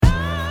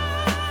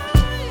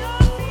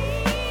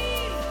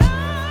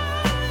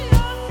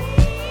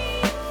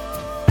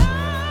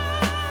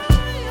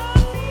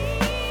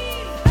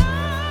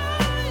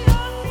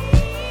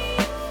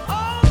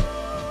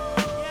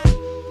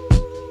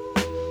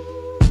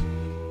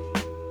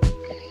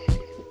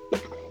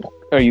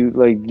Are you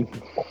like?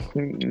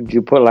 Did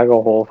you put like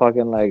a whole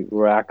fucking like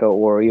rack of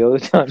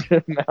Oreos on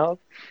your mouth?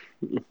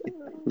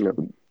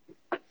 No,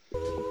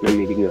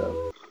 I'm eating a.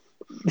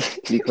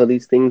 What do you call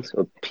these things?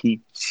 A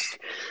peach.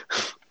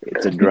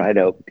 It's a dried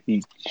out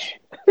peach.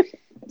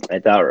 I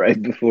thought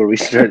right before we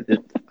started this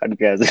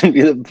podcast it'd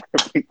be the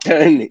perfect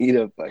time to eat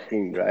a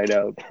fucking dried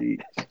out peach.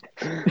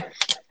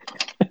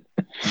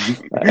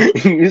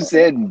 You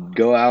said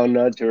go out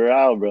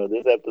natural, bro.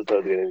 This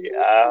episode's gonna be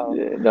out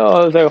No,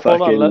 I was like,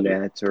 hold on, fucking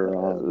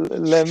natural.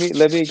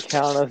 let me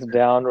count us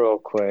down real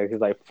quick. It's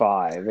like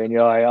 5, and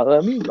you're like, I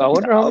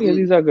wonder how many of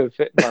these I could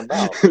fit in my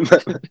mouth.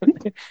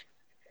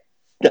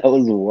 That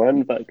was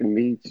one fucking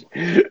peach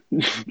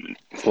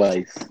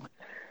slice.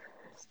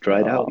 It's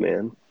dried out,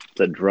 man. It's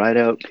a dried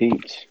out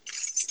peach.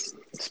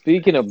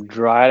 Speaking of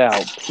dried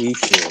out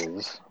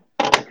peaches,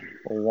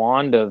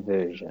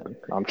 WandaVision.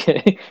 I'm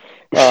kidding.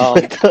 Oh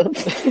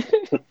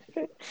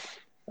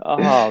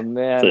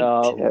man!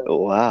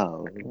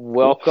 Wow.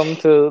 Welcome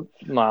to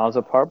Miles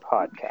Apart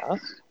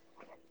Podcast,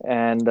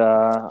 and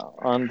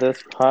on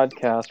this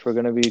podcast, we're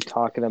going to be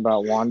talking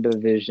about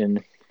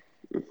WandaVision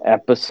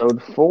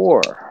episode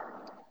 4.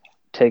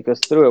 Take us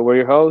through it. We're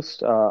your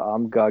host.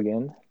 I'm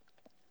Guggen.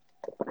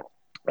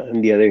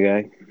 I'm the other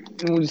guy.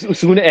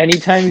 Soon,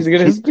 anytime he's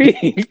going to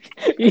speak,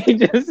 he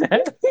just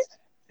has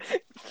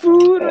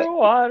food or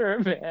water,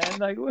 man.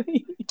 Like, what?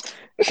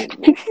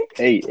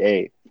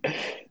 Hey.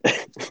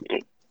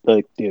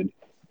 Look, dude.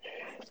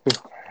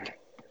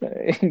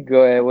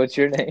 Go ahead. What's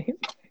your name?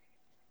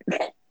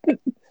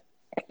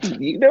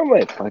 You know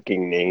my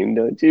fucking name,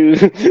 don't you?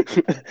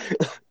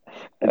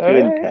 You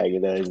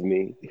antagonize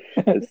me.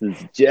 This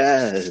is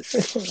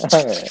Jazz.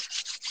 All right.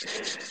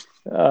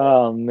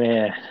 Oh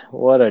man,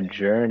 what a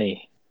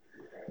journey!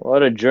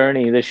 What a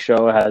journey this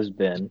show has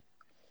been.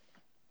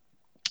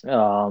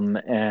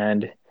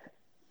 And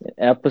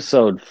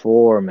episode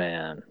 4,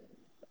 man,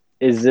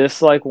 is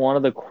this like one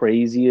of the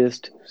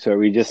craziest? So are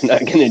we just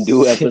not gonna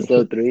do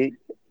episode 3?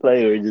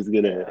 Like we're just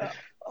gonna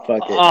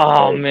fuck it.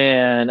 Oh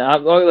man,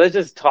 let's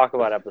just talk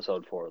about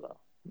episode 4 though,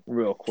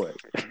 real quick.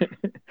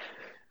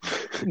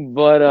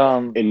 But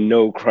in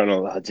no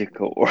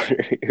chronological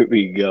order. Here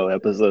we go.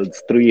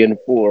 Episodes 3 and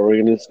 4.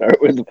 We're gonna start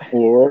with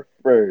 4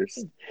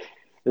 first.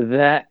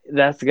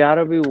 That's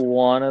gotta be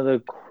one of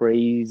the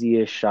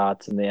craziest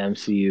shots in the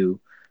MCU,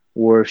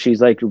 where she's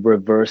like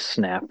reverse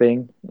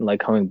snapping and like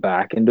coming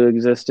back into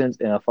existence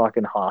in a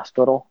fucking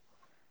hospital.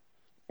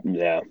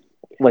 Yeah.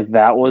 Like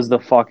that was the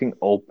fucking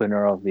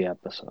opener of the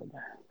episode.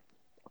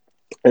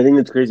 I think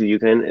it's crazy.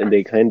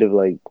 They kind of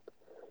like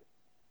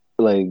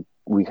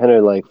we kind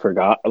of like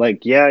forgot.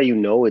 Like, yeah,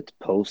 it's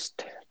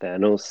post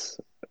Thanos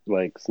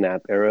like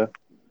snap era,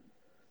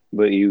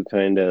 but you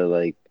kind of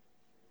like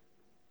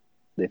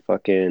they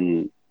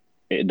fucking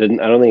it doesn't.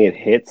 I don't think it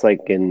hits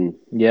like in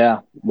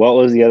What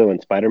was the other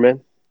one? Spider-Man.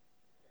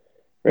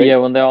 Right? Yeah,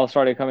 when they all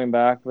started coming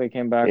back, they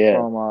came back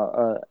from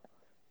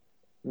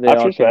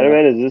after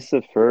Spider-Man. Is this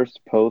the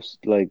first post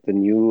like the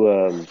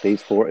new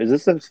Phase 4? Is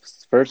this the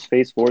first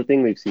Phase 4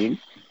 thing we've seen?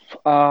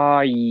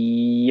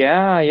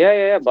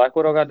 Yeah. Black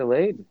Widow got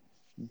delayed.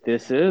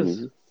 This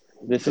is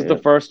the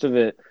first of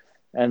it,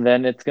 and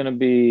then it's gonna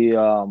be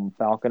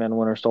Falcon and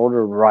Winter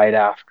Soldier right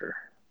after.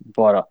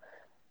 But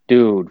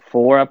dude,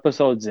 4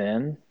 episodes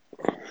in,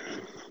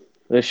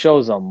 this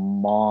show's a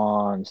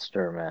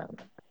monster, man.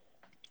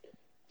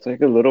 It's like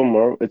a little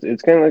Marvel.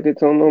 It's kind of like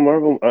its own little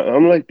Marvel.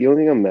 I'm like, the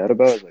only thing I'm mad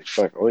about is like,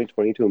 fuck, only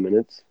 22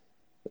 minutes,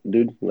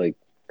 dude. Like,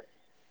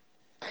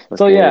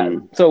 so yeah.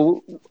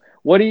 So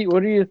what are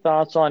your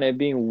thoughts on it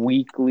being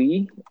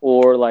weekly,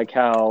 or like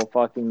how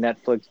fucking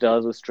Netflix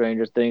does with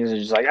Stranger Things?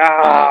 It's just like,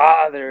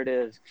 there it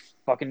is.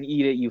 Fucking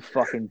eat it, you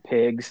fucking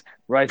pigs.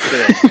 Right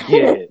there.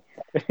 Get it.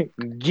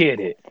 Get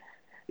it.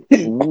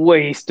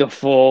 Waste a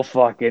full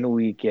fucking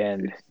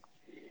weekend.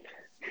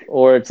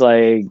 Or it's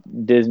like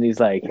Disney's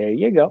like, here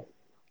you go.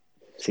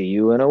 See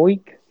you in a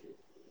week.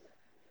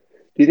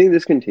 Do you think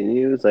this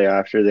continues like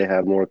after they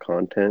have more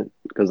content?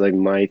 Because like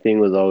my thing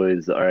was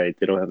always, all right,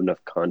 they don't have enough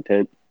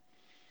content.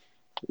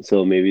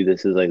 So maybe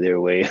this is like their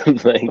way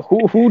of like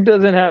who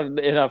doesn't have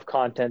enough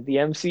content? The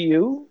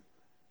MCU?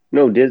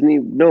 No, Disney.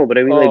 No, but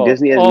I mean like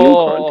Disney has new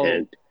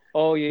content.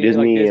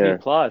 Disney, like Disney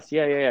Plus.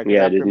 Yeah. Because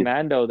after Disney.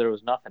 Mando, there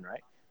was nothing,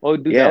 right? Oh,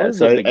 dude, that was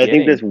the beginning. I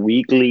think this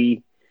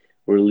weekly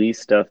release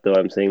stuff, though,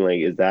 I'm saying like,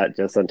 is that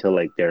just until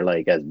like they're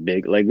like as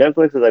big? Like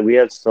Netflix is like, we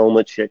have so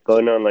much shit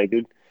going on. Like,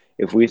 dude,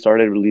 if we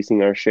started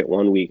releasing our shit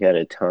 1 week at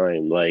a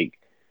time, like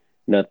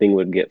nothing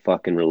would get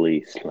fucking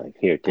released. Like,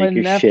 here, take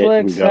your shit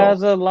and go. Netflix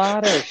has a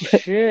lot of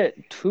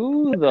shit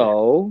too,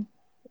 though.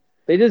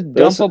 They just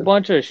dump a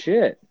bunch of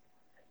shit.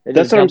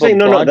 That's what I'm saying.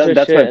 No,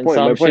 that's my point.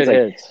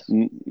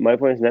 My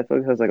point is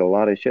Netflix has like a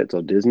lot of shit,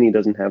 so Disney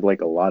doesn't have like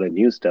a lot of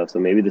new stuff. So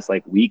maybe this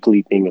like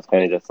weekly thing is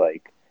kind of just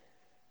like,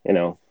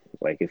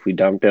 like if we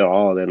dumped it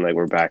all, then like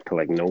we're back to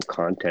like no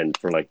content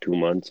for like 2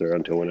 months or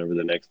until whenever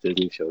the next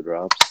Disney show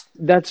drops.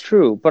 That's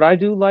true, but I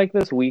do like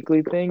this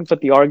weekly thing.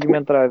 But the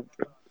argument that I've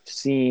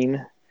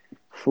seen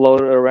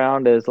floated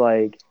around is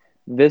like,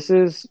 this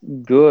is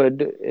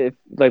good if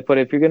like, but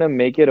if you're gonna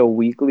make it a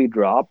weekly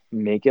drop,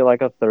 make it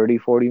like a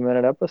 30-40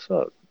 minute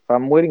episode. If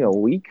I'm waiting a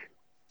week,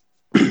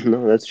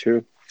 No, that's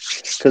true.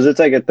 Because it's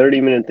like a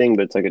 30-minute thing,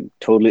 but it's like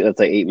that's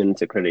like 8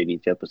 minutes of credit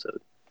each episode.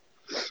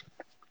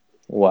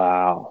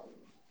 wow.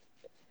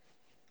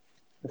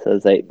 So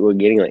it's like we're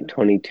getting like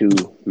 22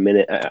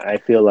 minute. I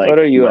feel What like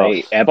are you, a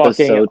my fucking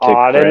episode to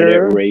credit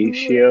auditor?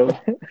 ratio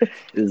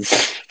is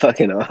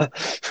fucking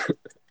off.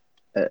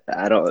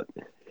 I don't.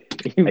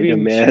 You I being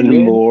demand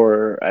cheated?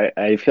 more.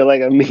 I feel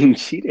like I'm being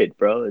cheated,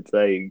 bro. It's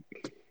like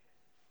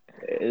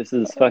this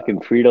is fucking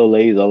Frito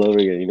Lay's all over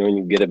again. You know when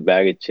you get a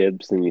bag of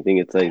chips and you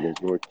think it's like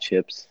there's more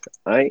chips.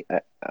 I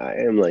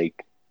am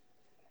like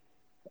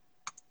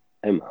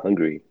I'm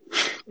hungry.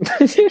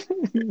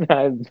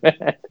 I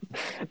bet.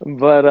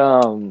 But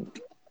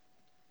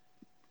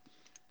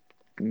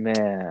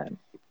man.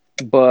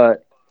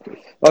 But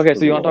okay, It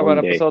so was a you want to talk about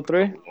long day. episode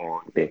 3?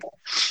 Long day.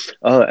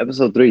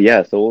 Episode 3.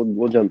 Yeah, so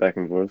we'll jump back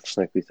and forth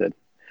like we said.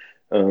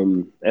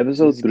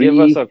 Episode Just give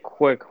us 3. a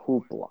quick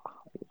hoopla.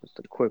 Just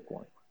a quick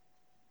one.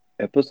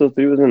 Episode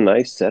 3 was a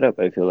nice setup.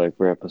 I feel like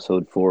for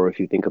episode 4, if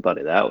you think about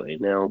it that way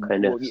now,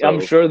 kind of. I'm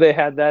So sure they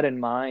had that in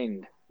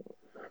mind.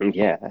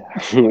 yeah,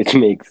 which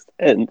makes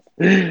sense.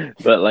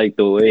 But like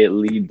the way it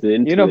leads You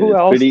into know it who is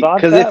else pretty thought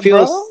because it that,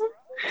 bro? feels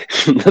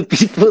the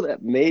people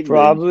that made the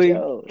Probably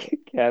show.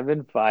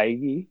 Kevin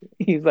Feige.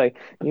 He's like,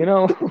 you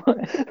know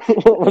what?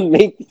 What would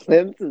make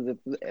sense is if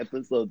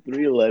episode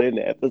 3 led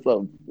into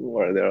episode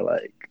 4. They're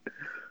like,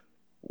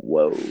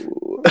 whoa.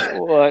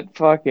 What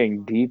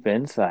fucking deep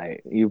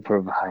insight you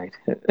provide.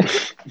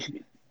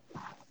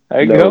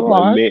 I No, go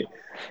on.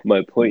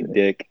 my point,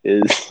 Dick,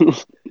 is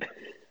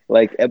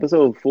like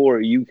episode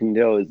 4. You can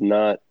tell is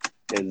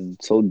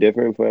so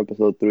different from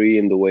episode 3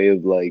 in the way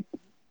of like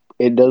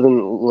it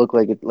doesn't look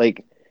like it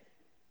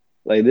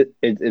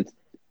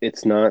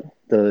it's not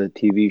the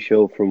TV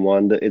show from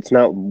Wanda. It's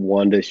not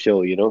Wanda's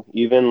show, you know.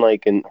 Even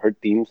like in her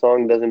theme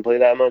song doesn't play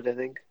that much. I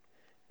think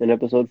in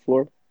episode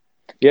 4.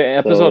 Yeah,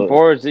 episode So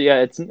 4 is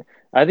it's.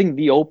 I think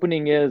the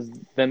opening is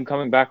them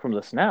coming back from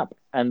the snap,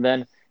 and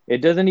then it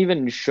doesn't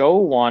even show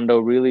Wanda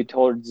really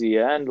towards the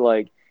end.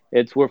 Like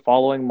we're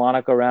following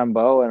Monica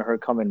Rambeau and her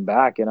coming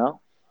back. You know.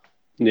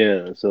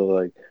 yeah, so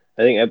like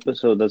I think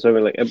that's why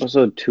like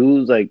episode 2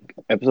 is like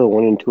episode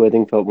 1 and 2. I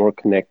think felt more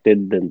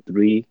connected than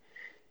 3.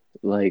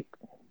 Like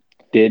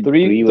did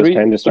Three, 3 was three,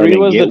 kind of three starting to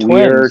was the get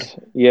weird. twins.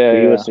 Yeah,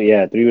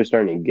 yeah. 3 was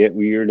starting to get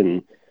weird,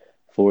 and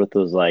 4th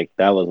was like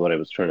that was what I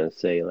was trying to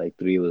say. Like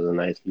 3 was a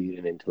nice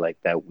lead into like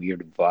that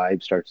weird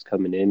vibe starts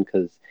coming in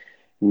because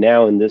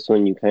now in this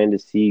one you kind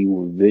of see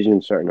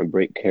Vision starting to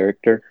break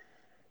character.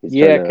 He's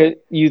Yeah, starting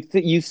to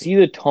cause you see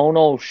the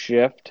tonal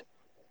shift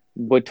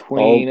all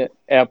between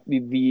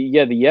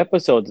the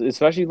episodes,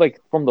 especially like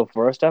from the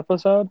first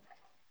episode,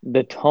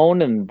 the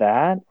tone in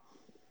that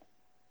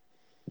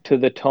to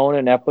the tone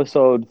in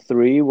episode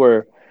 3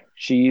 where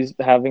she's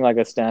having like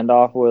a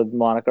standoff with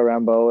Monica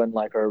Rambeau and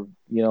like her,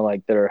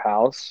 like their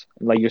house.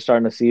 Like you're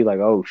starting to see like,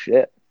 oh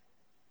shit.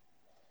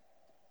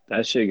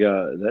 that shit.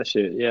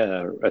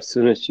 Yeah, as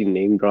soon as she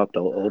name dropped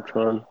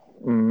Ultron,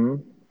 Hmm.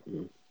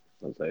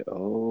 I was like,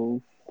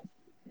 oh.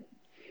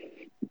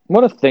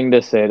 What a thing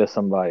to say to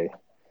somebody.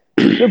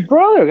 Your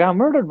brother got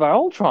murdered by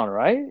Ultron,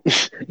 right?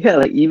 Yeah,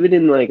 like even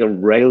in like a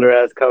regular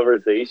ass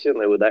conversation,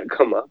 like would that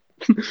come up?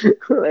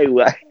 Like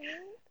why?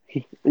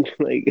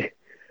 Like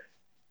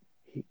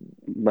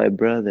my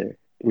brother.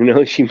 You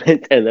know, she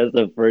meant that. That's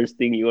the first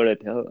thing you want to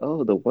tell.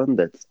 Oh, the one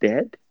that's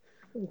dead.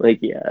 Like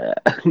yeah,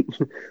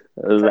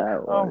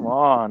 that Come one.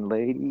 on,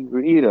 lady,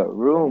 read a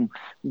room.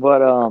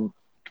 But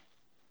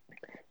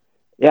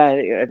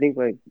Yeah, I think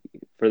like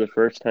for the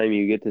first time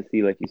you get to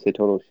see, like you said,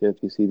 total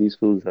shift. You see these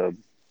fools.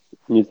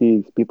 You see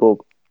these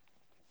people.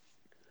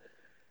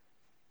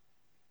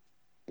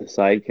 The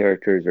side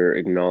characters are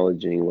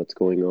acknowledging what's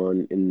going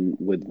on in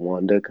with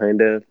Wanda.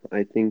 Kind of,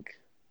 I think,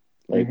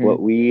 like hmm what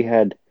we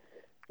had,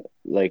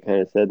 like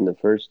kind of said in the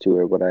first two,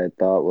 or what I had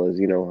thought was,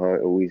 you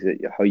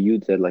know, how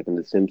you'd said, like in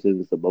The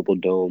Simpsons, the bubble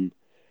dome.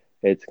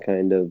 It's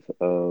kind of,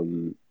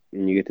 and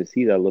you get to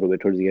see that a little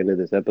bit towards the end of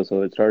this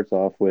episode. It starts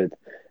off with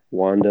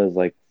Wanda's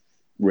like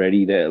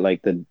ready to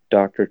like the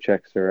doctor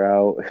checks her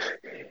out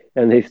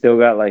and they still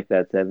got like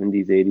that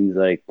 70s 80s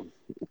like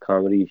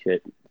comedy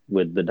shit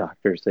with the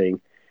doctor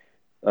saying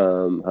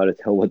how to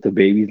tell what the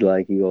baby's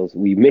like. He goes,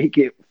 we make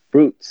it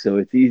fruit so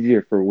it's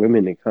easier for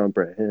women to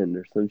comprehend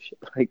or some shit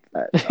like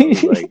that. I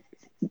was like,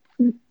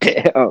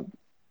 damn.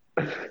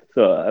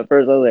 So at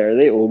first I was like, are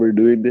they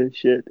overdoing this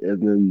shit?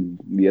 And then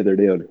the other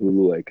day on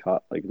Hulu I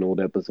caught like an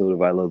old episode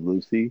of I Love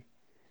Lucy,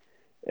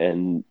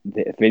 and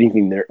if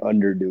anything they're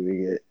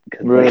underdoing it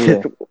because like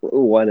Really?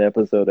 one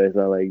episode I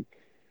saw like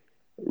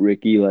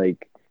Ricky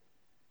like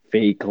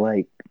fake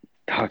like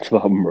talks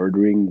about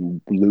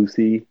murdering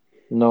Lucy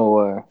No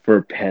way.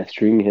 for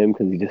pestering him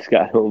because he just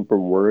got home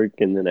from work,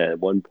 and then at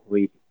one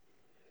point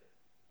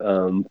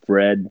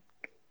Fred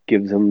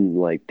gives him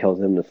like tells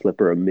him to slip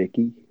her a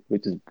Mickey,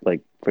 which is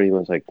like pretty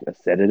much like a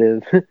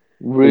sedative.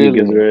 And he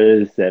gives Really?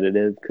 her a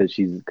sedative because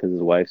his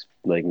wife's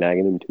like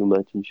nagging him too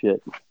much and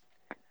shit.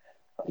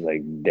 I was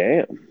like,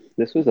 damn,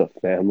 this was a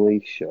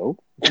family show.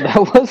 That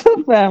was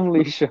a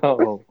family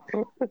show.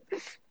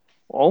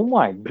 Oh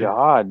my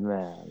God,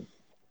 man.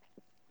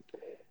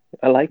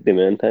 I liked it,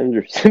 man. Times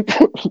are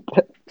simple.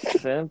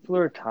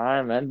 Simpler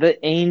time, man.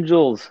 The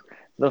angels,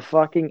 the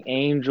fucking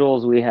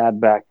angels we had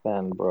back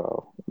then,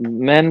 bro.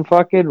 Men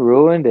fucking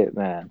ruined it,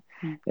 man.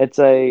 It's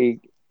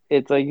like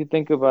you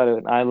think about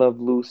it. I Love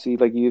Lucy.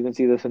 Like you even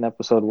see this in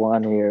episode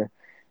 1 here.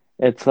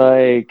 It's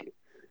like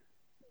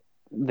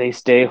they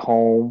stay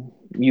home.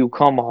 You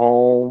come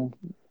home.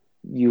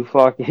 You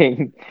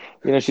fucking,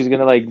 she's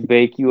gonna like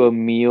bake you a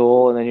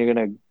meal and then you're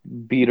gonna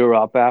beat her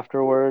up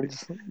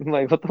afterwards.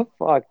 Like, what the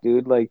fuck,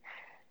 dude? Like,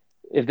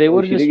 if they Oh,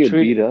 would have she did just get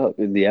beat treated, up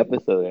in the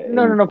episode at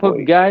no, no, any no, but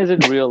point. guys in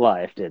real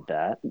life did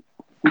that.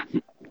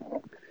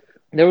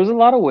 There was a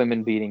lot of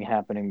women beating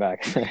happening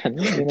back then.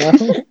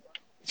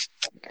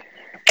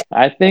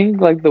 I think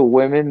like the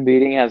women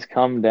beating has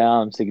come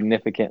down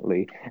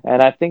significantly,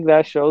 and I think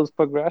that shows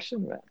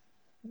progression, man.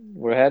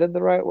 We're headed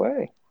the right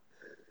way.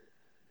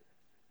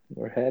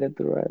 We're headed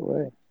the right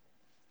way.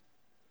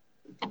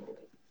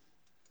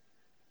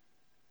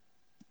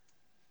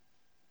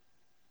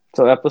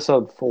 So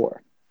episode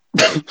 4.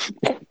 I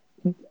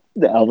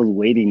was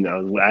waiting.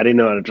 I didn't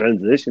know how to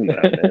transition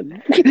that,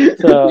 man.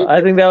 So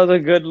I think that was a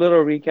good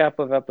little recap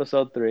of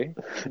episode 3.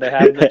 They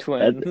have the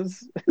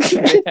twins.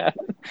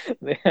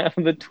 they have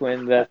the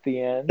twins at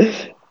the end.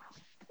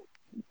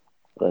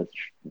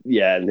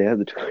 Yeah, they have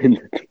the twins.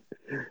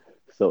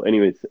 So,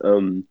 anyways,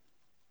 so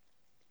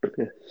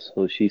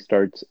she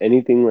starts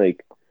anything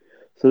like.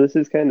 So this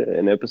is kind of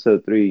in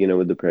episode 3,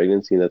 with the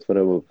pregnancy. That's what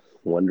I was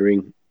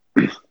wondering.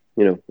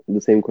 The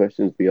same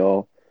questions we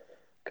all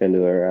kind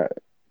of are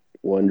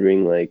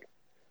wondering, like,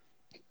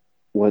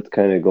 what's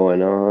kind of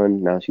going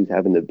on now. She's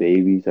having the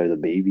babies. Are the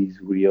babies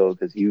real?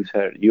 Because you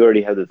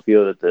already have the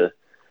feel that the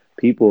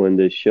people in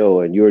this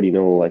show, and you already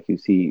know, like, you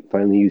see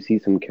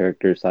some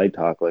character side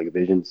talk, like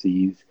Vision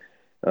sees.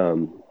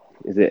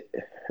 Is it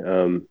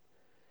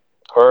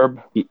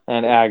Herb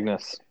and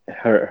Agnes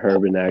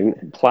Herb and Agnes?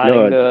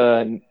 planning No,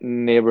 the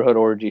neighborhood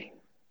orgy.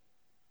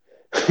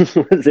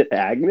 was it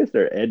Agnes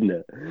or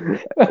Edna?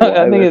 Why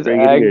I am think I it's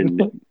forgetting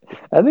her?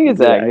 I think Is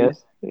it's it Agnes?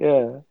 Agnes.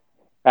 Yeah.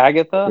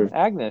 Agatha?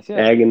 Agnes, yeah.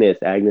 Agnes,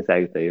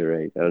 Agatha. You're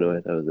right. I don't know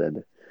if that was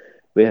Edna.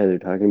 But yeah, they're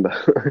talking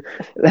about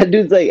that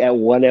dude's like at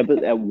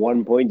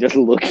one point just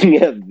looking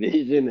at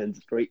Vision and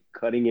straight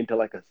cutting into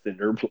like a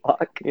cinder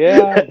block. Yeah,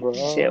 That shit bro.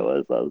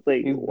 was. I was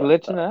like, He's what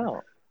glitching the?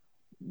 out.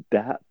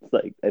 That's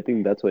like. I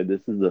think that's why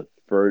this is the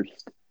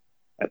first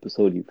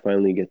episode you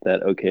finally get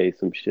that. Okay,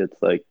 some shit's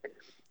like.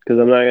 Because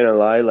I'm not gonna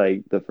lie,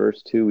 like the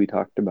first two we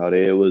talked about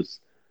it.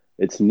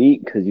 It's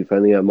neat because you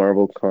finally have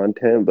Marvel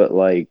content, but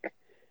like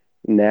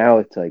now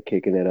it's like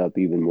kicking it up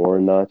even more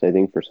notch. I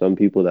think for some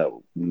people that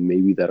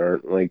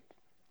aren't like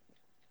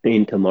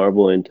into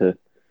Marvel, into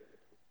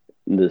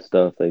this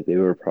stuff, like they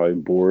were probably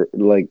bored,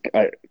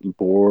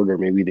 or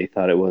maybe they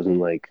thought it wasn't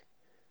like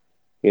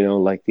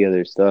like the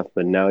other stuff.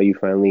 But now you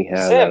finally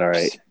have that. All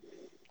right,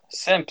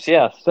 Simps. Simps,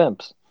 yeah,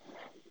 simps.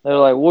 They're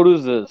like, what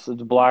is this?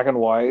 It's black and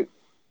white.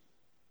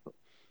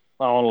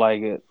 I don't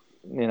like it.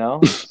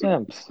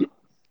 Simps.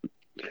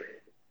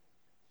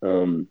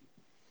 um,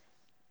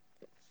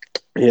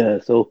 yeah.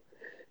 So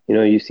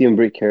you see him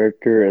break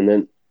character, and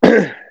then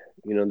they're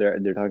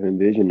talking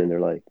Vision, and they're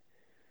like,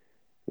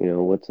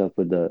 what's up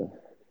with The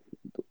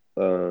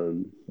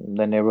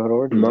neighborhood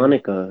orgy.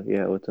 Monica?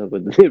 Yeah, what's up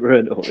with the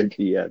neighborhood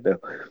orgy? Yeah, no,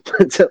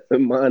 what's up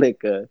with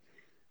Monica?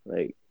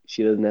 Like,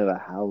 she doesn't have a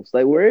house.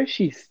 Like, where is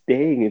she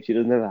staying if she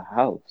doesn't have a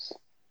house?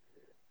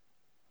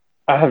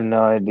 I have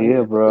no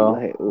idea, bro.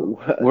 Like,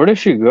 Where does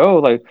she go?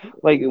 Like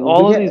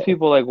all of yeah, these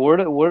people, like, what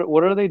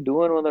are they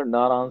doing when they're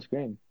not on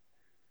screen?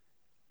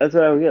 that's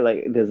what I don't get.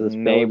 Like, does the spell just keep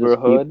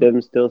Neighborhood.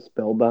 them still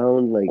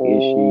spellbound? Like,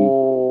 is she?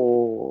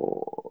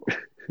 Oh,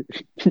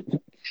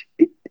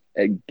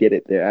 I get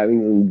it. They're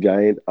having some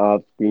giant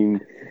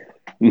off-screen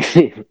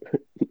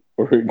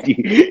orgy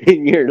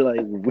in your like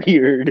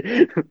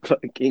weird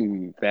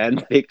fucking fan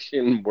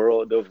fiction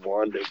world of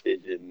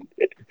WandaVision.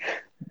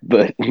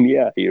 But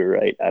yeah, you're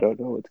right. I don't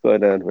know what's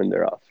going on when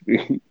they're off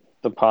screen.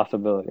 the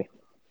possibility.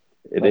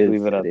 Let's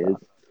Leave it it at is. that.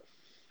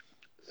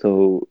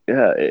 So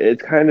yeah,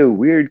 it's kind of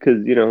weird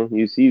because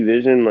you see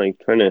Vision like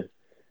trying to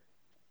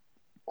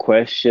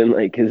question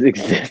like his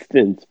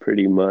existence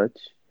pretty much,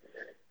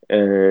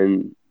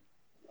 and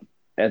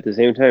at the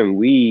same time,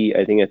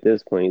 I think at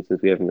this point,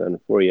 since we haven't gotten to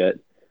 4 yet,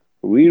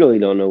 we really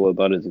don't know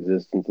about his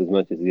existence as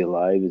much. Is he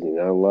alive? Is he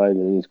not alive?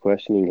 And he's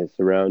questioning his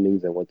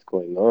surroundings and what's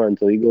going on.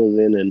 So he goes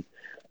in, and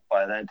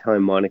by that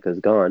time, Monica's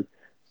gone.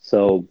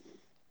 So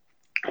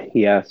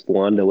he asks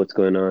Wanda what's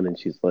going on, and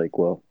she's like,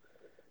 well,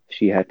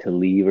 she had to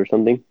leave or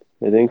something,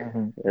 I think.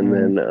 And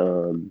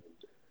then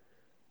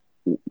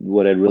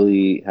what had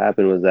really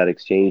happened was that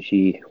exchange.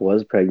 She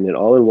was pregnant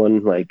all in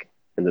one, like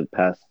in the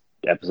past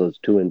episodes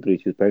 2 and 3.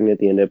 She was pregnant at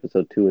the end of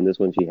episode 2, and this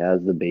one she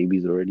has the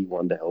babies already.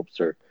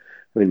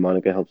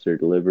 Monica helps her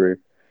deliver.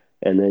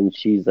 and then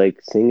she's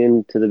like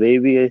singing to the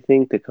baby, I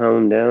think, to calm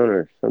him down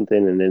or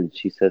something, and then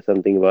she says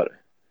something about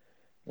her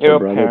You're a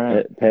brother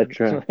parent.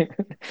 Petra,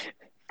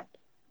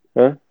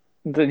 huh?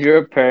 You're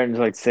a parent,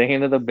 like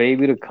singing to the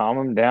baby to calm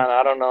him down.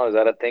 I don't know. Is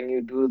that a thing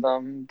you do with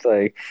them? It's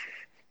like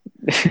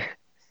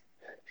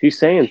She's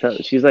saying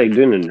something. She's like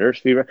doing a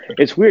nursery.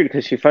 It's weird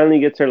because she finally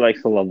gets her like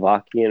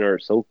Slovakian or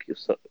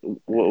what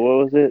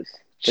was it?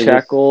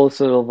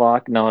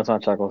 Czechoslovakia. No, it's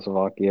not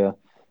Czechoslovakia.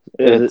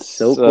 Is it It's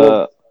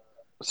Sokol?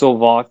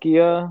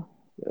 Slovakia.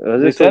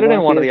 Was They it said it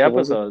in one of Slovakia? the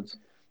episodes.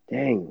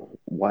 Dang,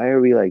 why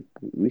are we like?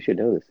 We should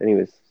know this.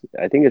 Anyways,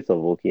 I think it's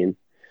Slovakian.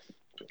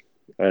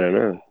 I don't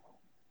know.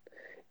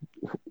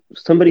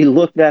 Somebody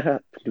look that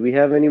up. Do we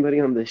have anybody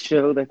on the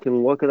show that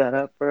can look that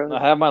up for I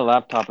us? have my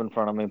laptop in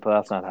front of me, but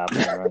that's not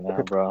happening right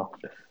now, bro.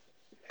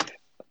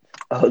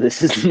 Oh,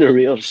 this isn't a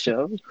real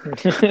show.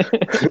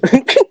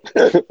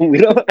 We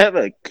don't have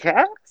a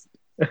cast.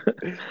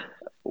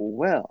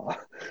 Well,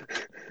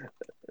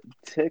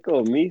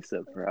 tickle me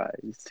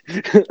surprised.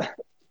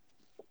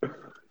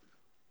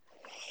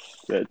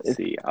 Let's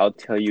see. I'll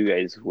tell you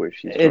guys where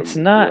she's It's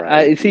from not.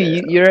 right I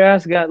see. Your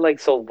ass got like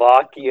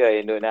Slovakia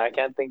into it. Now I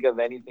can't think of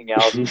anything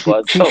else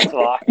but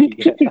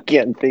Slovakia. You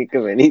can't think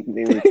of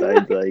anything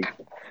besides like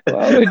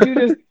Why would you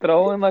just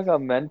throw in like a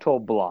mental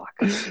block?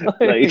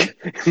 like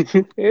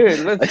Here,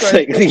 let's it's start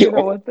like thinking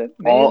of what the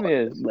all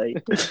name is.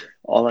 like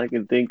all I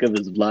can think of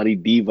is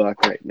Vladi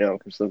Divac right now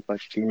for some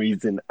fucking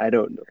reason. I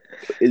don't know.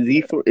 Is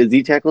he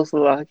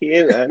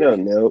Czechoslovakian? I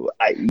don't know.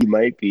 He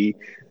might be.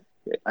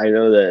 I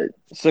know that.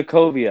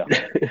 Sokovia.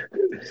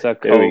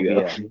 There we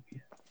go.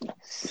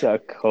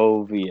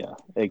 Sokovia.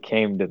 It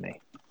came to me.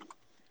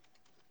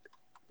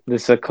 The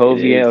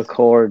Sokovia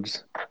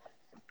Accords.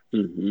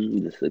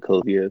 The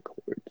Sokovia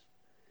Accords.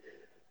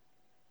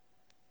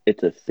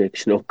 It's a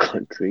fictional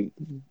country.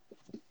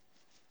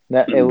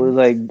 That it was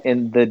like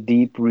in the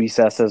deep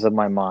recesses of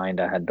my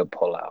mind. I had to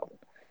pull out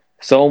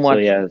so much. So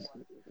yeah.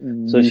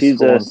 So she's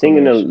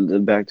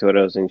singing back to what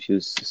I was saying. She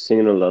was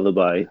singing a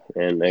lullaby,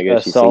 and I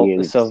guess she's singing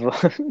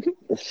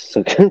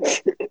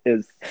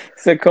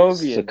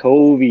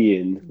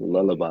Sokovian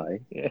lullaby.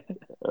 Yeah.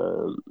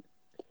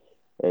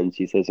 And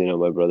she says,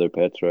 my brother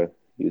Petra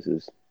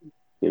uses,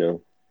 it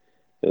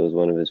was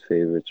one of his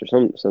favorites or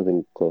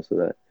something close to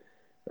that.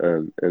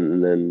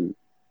 And then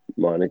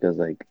Monica's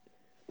like,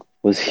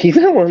 was he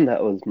the one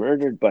that was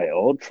murdered by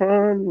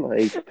Ultron?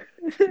 Like,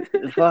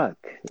 fuck.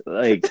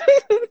 Like,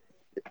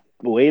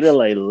 way to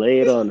like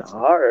lay it on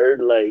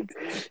hard. Like,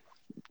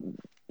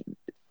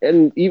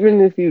 and even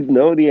if you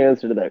know the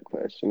answer to that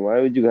question, why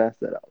would you ask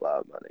that out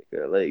loud,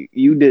 Monica? Like,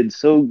 you did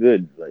so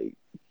good. Like,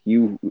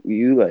 you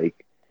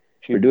like,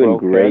 you're doing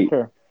great.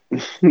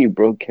 You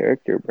broke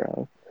character,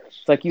 bro.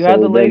 It's like you had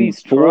the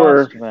lady's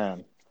trust,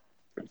 man.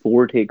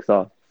 4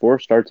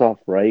 starts off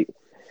right.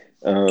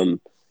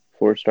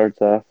 4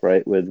 starts off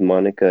right with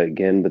Monica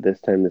again, but this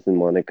time this is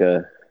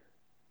Monica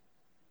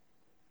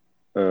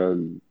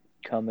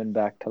coming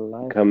back to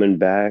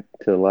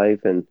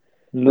life and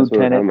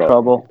Lieutenant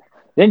Trouble.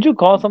 Didn't you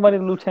call somebody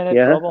Lieutenant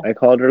Trouble? I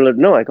called her.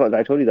 No, I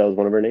told you that was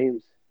one of her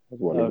names. That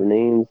was one of her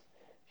names.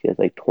 She has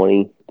like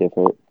 20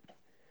 different.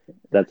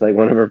 That's like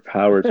one of her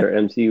powers. Her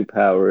MCU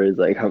power is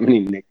like how many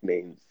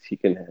nicknames she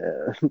can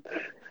have.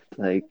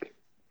 Like,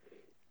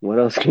 what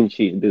else can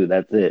she do?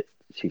 That's it.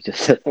 She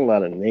just has a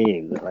lot of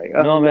names. Like,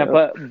 no, man,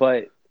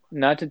 but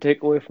not to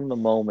take away from the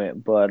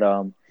moment, but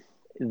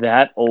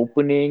that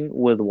opening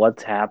with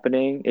what's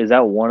happening, is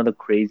that one of the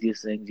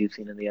craziest things you've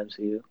seen in the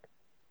MCU?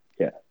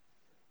 Yeah.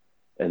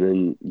 And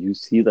then you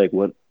see like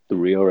what the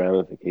real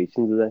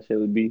ramifications of that shit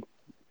would be.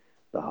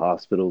 The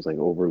hospital's like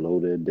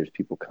overloaded. There's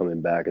people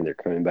coming back, and they're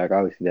coming back.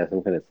 Obviously, that's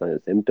some kind of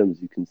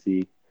symptoms you can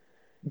see.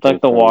 It's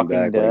like The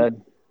Walking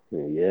Dead.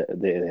 Like,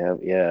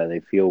 they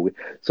feel weird.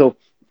 So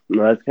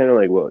that's kind of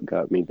like what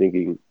got me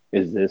thinking.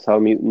 Is this how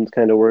mutants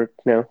kind of work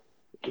now?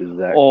 Is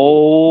that?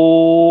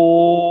 Oh.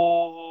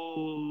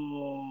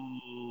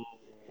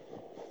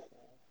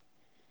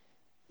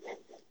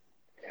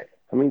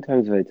 How many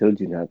times have I told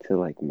you not to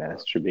like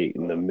masturbate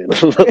in the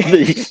middle of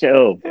the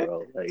show,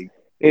 bro? Like,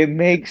 it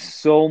makes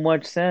so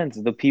much sense.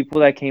 The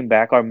people that came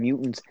back are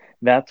mutants.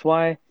 That's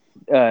why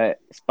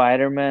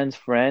Spider-Man's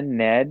friend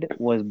Ned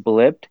was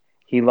blipped.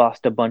 He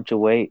lost a bunch of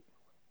weight.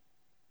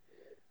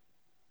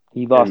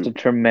 He lost a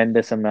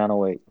tremendous amount of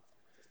weight.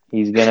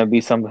 He's gonna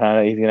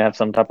have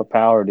some type of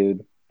power,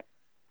 dude.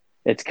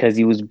 It's because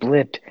he was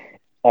blipped.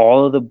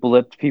 All of the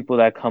blipped people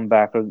that come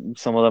back, or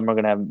some of them are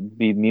gonna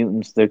be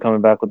mutants. They're coming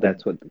back with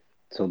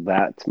So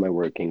that's my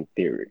working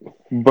theory,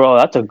 bro.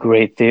 That's a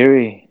great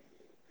theory.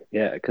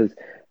 Yeah, because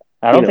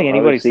I don't think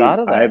anybody's thought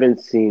of that. I haven't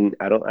seen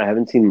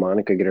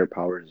Monica get her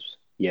powers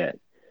yet,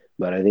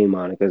 but I think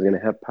Monica's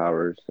gonna have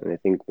powers, and I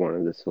think one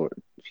of the sort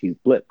she's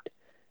blipped,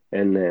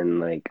 and then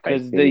like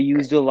because they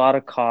used a lot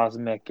of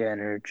cosmic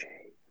energy.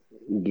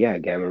 Yeah,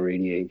 gamma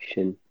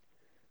radiation.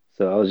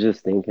 So I was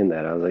just thinking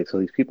that I was like, so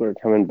these people are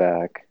coming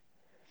back,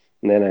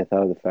 and then I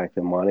thought of the fact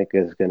that Monica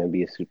is gonna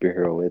be a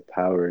superhero with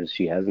powers.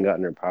 She hasn't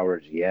gotten her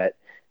powers yet,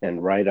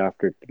 and right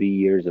after 3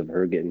 years of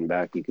her getting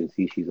back, you can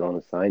see she's on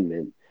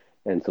assignment.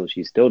 and so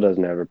she still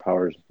doesn't have her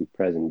powers in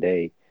present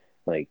day.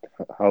 Like,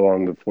 how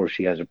long before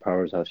she has her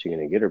powers? How's she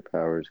gonna get her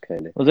powers?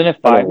 Kind of. Wasn't it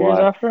I don't know 5 years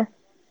why. after?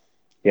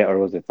 Yeah, or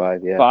was it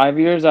 5? Yeah. 5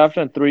 years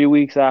after, and 3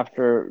 weeks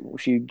after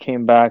she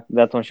came back.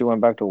 That's when she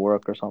went back to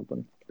work or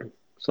something.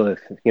 So if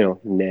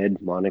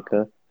Ned,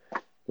 Monica,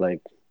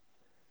 like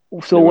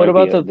So there what might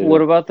be about a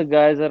the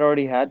guys that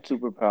already had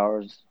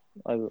superpowers?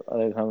 Are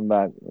they coming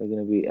back? They're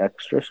gonna be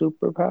extra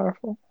super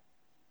powerful?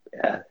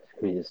 yeah,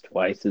 I mean it's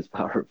twice as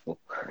powerful.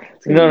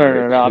 It's gonna No, be no, no,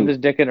 great. no. I'm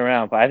just dicking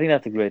around, but I think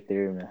that's a great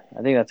theory, man.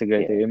 I think that's a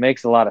great Yeah, theory. It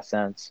makes a lot of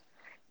sense.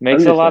 I'm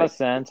Makes a just lot of like,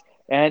 sense.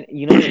 And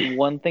you know,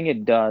 one thing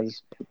it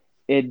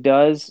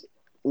does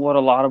what a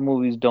lot of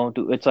movies don't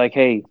do. It's like,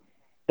 hey,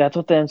 that's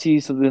what the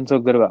MCU's been so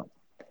good about.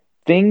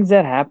 Things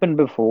that happened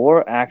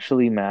before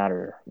actually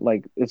matter.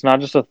 Like it's not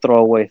just a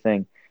throwaway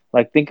thing.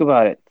 Like think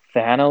about it.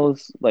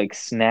 Thanos, like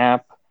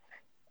Snap,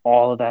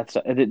 all of that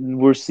stuff.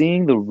 We're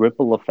seeing the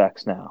ripple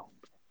effects now.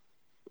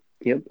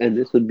 yep. And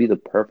this would be the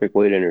perfect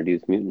way to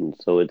introduce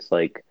mutants. So it's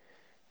like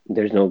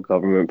there's no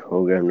government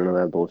program, none of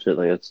that bullshit.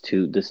 Like it's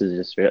too. This is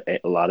just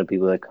a lot of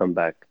people that come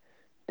back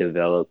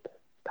develop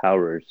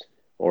powers,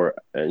 or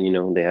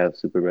they have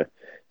Superman.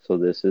 So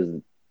this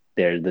is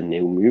they're the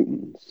new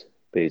mutants,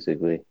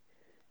 basically.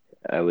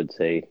 I would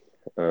say,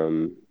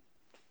 and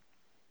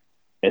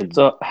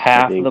So I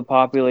half of think, the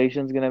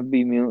population's gonna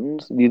be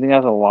mutants. Do you think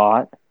that's a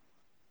lot?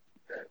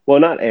 well,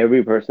 not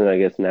every person that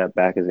gets snapped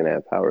back is gonna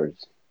have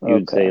powers.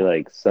 You'd say Okay.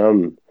 like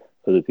some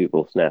of the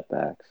people snap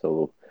back.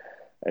 So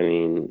I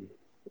mean,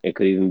 it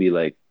could even be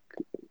like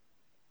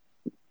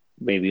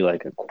maybe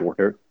like a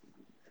quarter,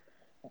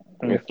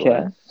 if Okay.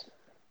 less.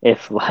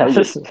 If I'm less.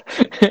 just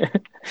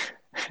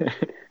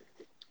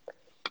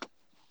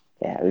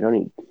Yeah, we don't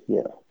need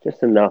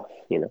just enough,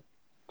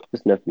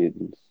 just enough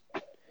mutants.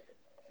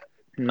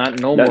 Not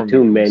no more Not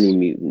too many mutants.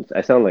 mutants.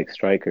 I sound like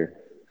Stryker.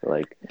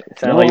 Like, It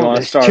sounds like you no, want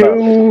to start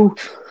a.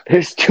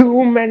 there's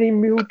too many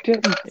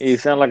mutants. You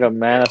sound like a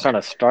man that's trying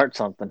to start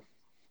something.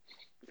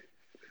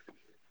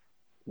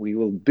 We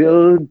will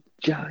build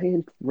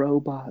giant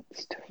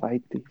robots to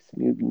fight these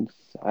mutants.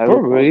 I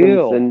will For call them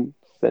real.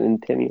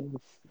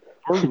 Centennials.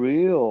 For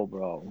real,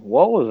 bro.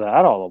 What was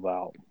that all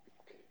about?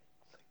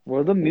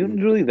 Were the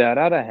mutants really that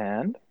out of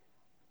hand?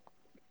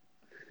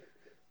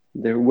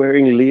 They're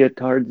wearing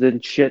leotards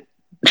and shit.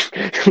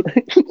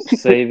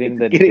 Saving It's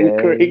the getting day.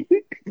 crazy.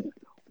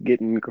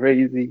 Getting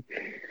crazy.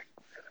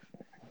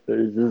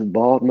 There's this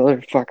bald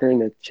motherfucker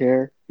in a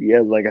chair. He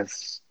has like a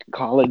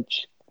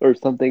college or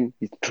something.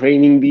 He's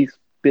training these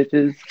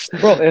bitches.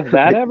 Bro, if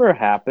that ever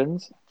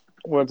happens,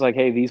 where it's like,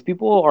 hey, these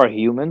people are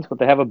humans, but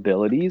they have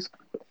abilities,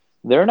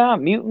 they're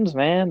not mutants,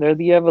 man. They're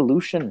the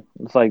evolution.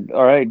 It's like,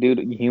 all right, dude,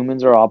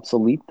 humans are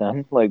obsolete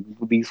then. Like,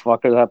 these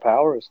fuckers have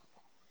powers.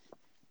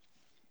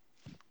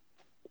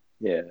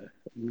 Yeah,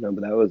 no,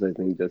 but that was, I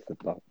think, just the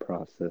thought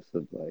process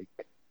of like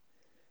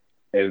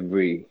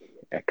every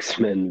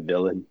X-Men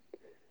villain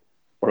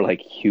or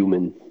like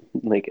human,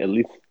 like at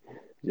least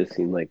it just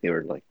seemed like they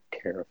were like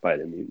terrified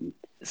of mutants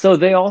So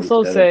they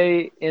also instead of.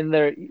 say in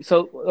their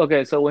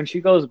okay, so when she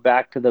goes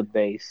back to the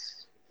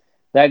base,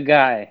 that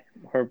guy,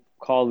 her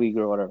colleague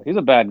or whatever, he's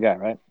a bad guy,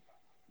 right?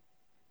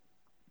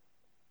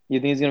 You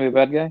think he's gonna be a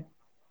bad guy?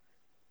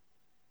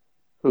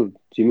 Who?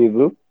 Jimmy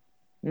Blue?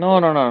 No,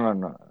 no, no, no,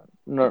 no.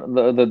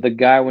 No, the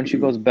guy when she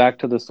goes back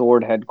to the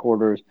sword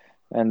headquarters,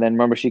 and then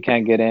remember she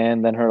can't get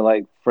in, then her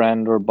like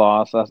friend or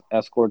boss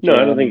escorts No,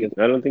 her I don't in and think gets.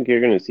 I don't think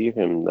you're gonna see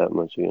him that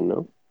much again.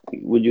 No,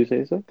 would you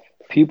say so?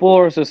 People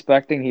are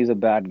suspecting he's a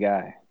bad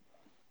guy.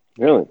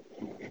 Really?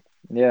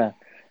 Yeah,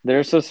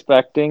 they're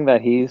suspecting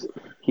that he's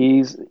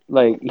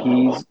like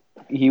he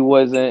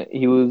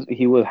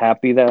was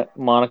happy that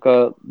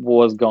Monica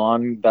was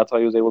gone. That's why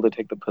he was able to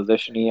take the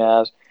position he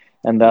has,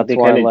 and that's They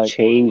why kind of like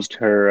changed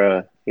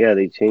her. Yeah,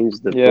 they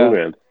changed the yeah.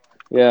 program.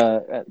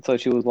 Yeah, so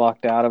she was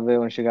locked out of it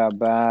when she got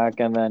back,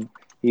 and then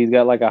he's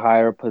got like a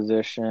higher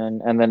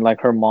position, and then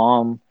like her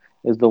mom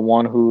is the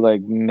one who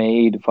like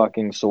made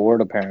fucking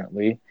Sword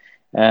apparently,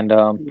 and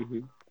Hmm.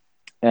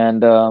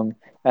 and um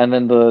and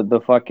then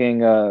the fucking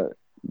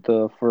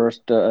the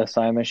first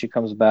assignment she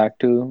comes back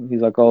to,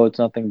 he's like, oh, it's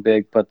nothing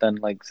big, but then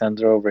like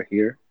sends her over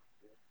here.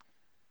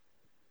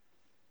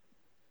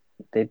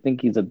 They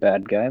think he's a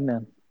bad guy,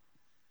 man.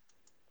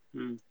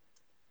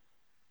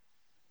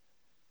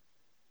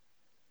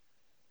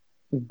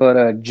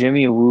 But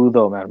Jimmy Woo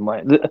though, man,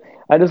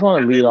 I just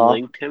want to Have they lead off.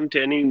 linked him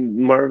to any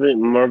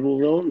Marvel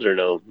villains or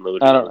no? Nobody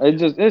I don't.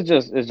 knows yet.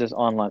 It's just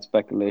online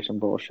speculation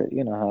bullshit.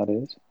 You know how it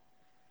is.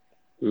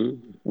 Hmm.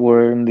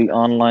 We're in the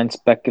online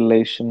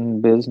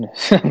speculation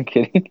business. I'm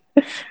kidding,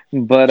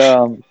 but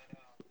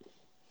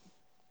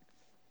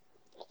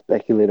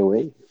Speculate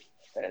away.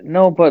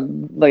 no, but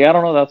like I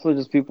don't know. That's what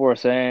just people were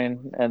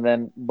saying, and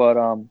then but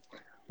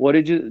what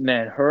did you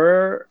man?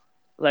 Her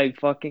like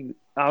fucking.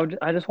 I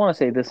just want to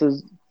say this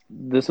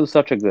was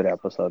such a good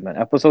episode, man.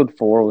 Episode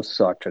 4 was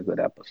such a good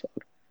episode.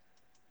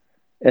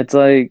 It's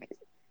like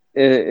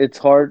it's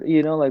hard,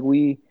 like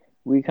we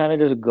kind of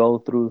just go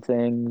through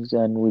things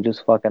and we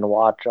just fucking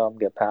watch them,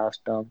 get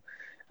past them.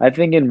 I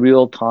think in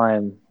real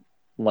time.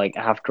 like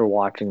after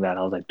watching that,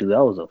 I was like, dude,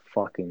 that was a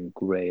fucking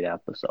great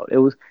episode. It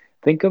was.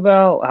 Think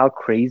about how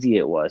crazy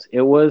it was.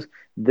 It was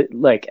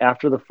like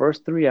after the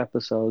first three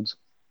episodes,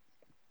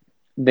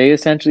 they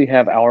essentially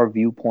have our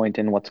viewpoint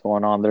in what's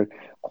going on. They're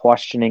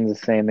questioning the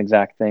same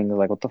exact thing.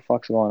 Like, what the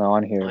fuck's going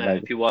on here?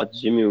 Like, If you watch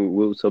Jimmy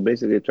Woo, so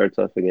basically it starts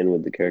off again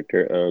with the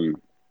character.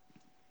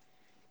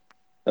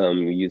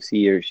 You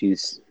see her.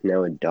 She's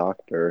now a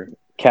doctor.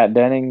 Kat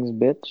Dennings,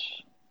 bitch.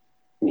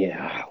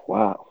 Yeah.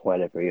 Wow. Why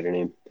did I forget her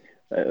name?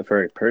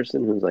 For a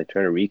person who's like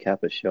trying to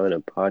recap a show in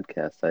a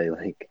podcast, I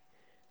like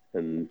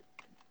am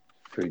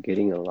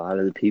forgetting a lot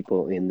of the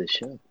people in the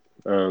show.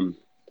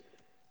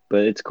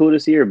 But it's cool to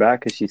see her back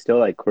because she's still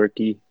like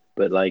quirky,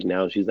 but like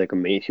now she's like a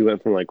main. She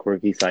went from like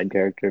quirky side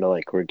character to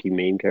like quirky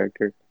main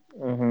character,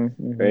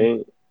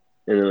 right?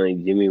 And then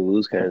like Jimmy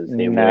Woo's kind of the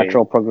same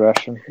Natural way.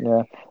 progression.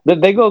 Yeah,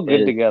 they go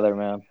good And together,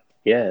 man.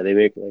 yeah, they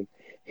make like,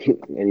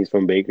 and he's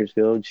from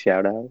Bakersfield.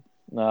 Shout out.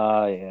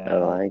 Oh yeah, I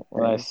like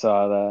when I that.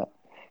 saw that,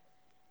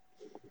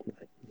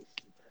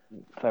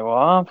 it's like, well,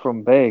 I'm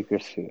from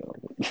Bakersfield.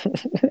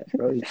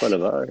 Bro, he's one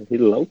of ours. He's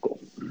local.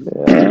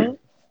 Yeah.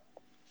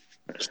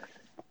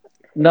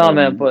 No,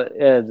 man, but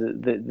yeah,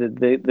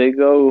 they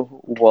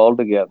go well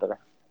together.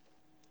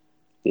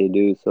 They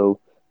do. So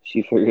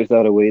she figures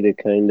out a way to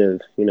kind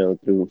of,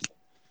 through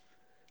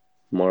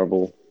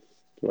Marvel,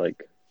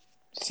 like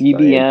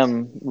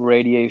CBM science.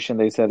 radiation,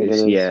 they said it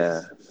is.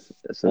 Yeah.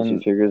 So she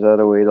And figures out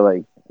a way to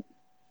like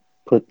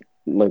put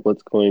like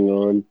what's going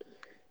on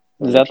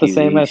is a that the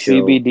same TV as show.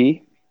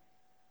 CBD?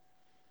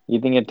 You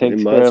think it It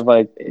takes care must. of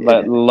like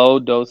that low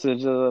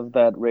dosage of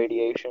that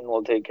radiation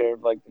will take care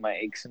of like my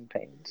aches and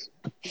pains?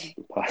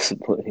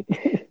 Possibly.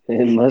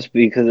 It must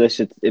be because that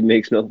shit. It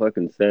makes no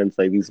fucking sense.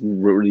 Like these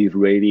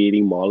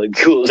radiating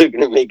molecules are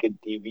gonna make a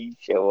TV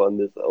show on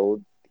this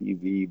old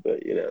TV, but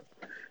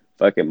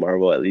fucking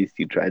Marvel. At least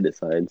you tried to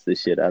science the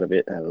shit out of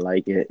it. I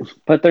like it.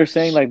 But they're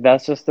saying like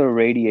that's just the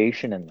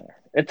radiation in there.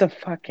 It's a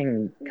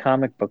fucking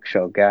comic book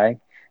show, guy.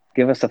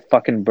 Give us a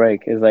fucking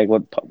break. Is like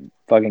what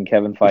fucking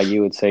Kevin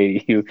Feige would say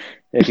to you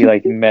if he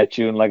like met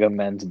you in like a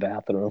men's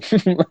bathroom.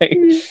 Like,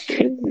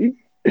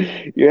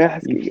 You're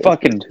asking you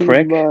fucking too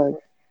prick. much.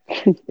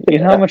 You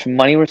know how much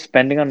money we're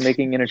spending on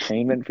making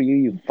entertainment for you,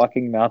 you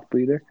fucking mouth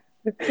breather?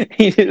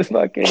 He just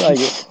fucking like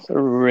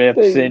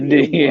rips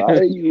into you. Why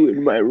are you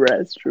in my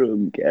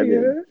restroom,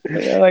 Kevin?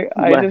 Yeah, like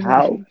My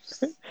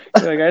house.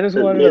 I just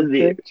wanted a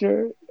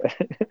picture.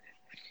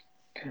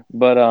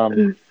 But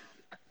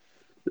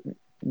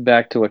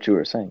back to what you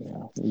were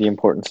saying, the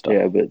important stuff.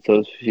 Yeah, but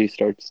so she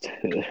starts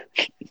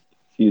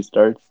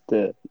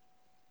to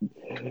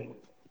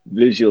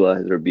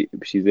visualize or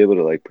she's able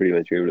to like pretty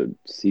much be able to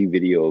see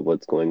video of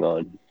what's going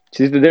on.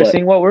 They're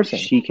seeing what we're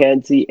seeing. She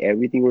can't see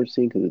everything we're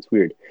seeing because it's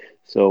weird.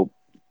 So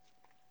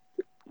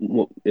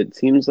it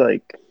seems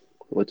like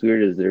what's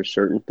weird is there's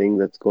certain things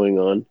that's going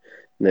on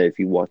that if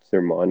you watch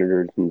their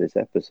monitors in this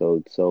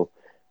episode. So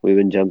we've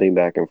been jumping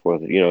back and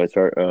forth. It's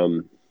our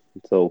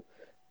so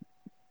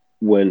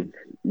when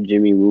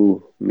Jimmy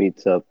Woo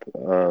meets up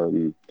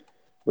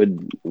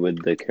with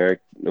the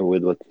character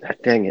with what?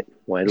 Dang it!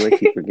 Why do I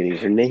keep forgetting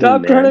her name?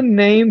 Stop trying to man?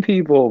 name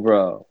people,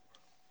 bro.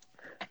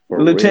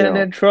 For Lieutenant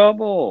real.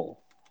 Trouble.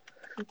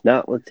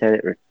 Not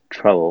Lieutenant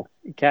Trouble.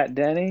 Kat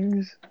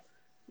Dennings.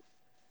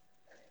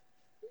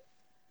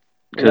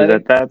 Because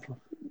at that,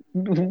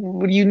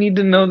 what do you need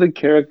to know the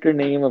character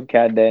name of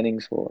Kat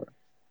Dennings for?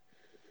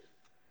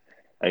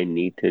 I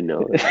need to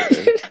know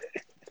it.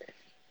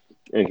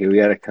 Okay, we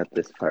gotta cut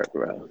this part,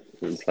 bro.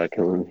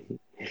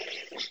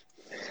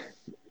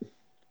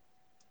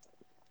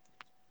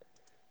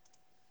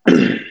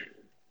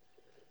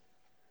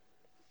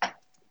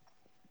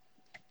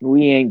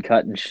 We ain't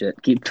cutting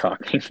shit. Keep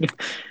talking.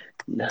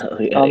 No,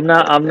 I'm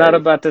not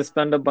about to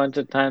spend a bunch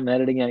of time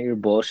editing out your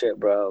bullshit,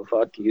 bro.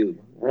 Fuck you.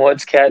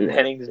 What's Kat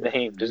Dennings'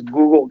 name? Just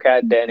Google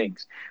Kat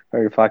Dennings.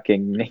 Her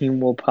fucking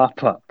name will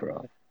pop up,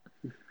 bro.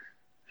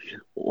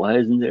 Why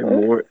isn't there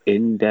more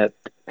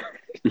in-depth?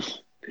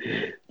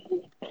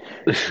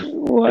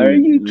 Why are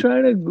you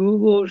trying to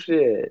Google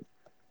shit?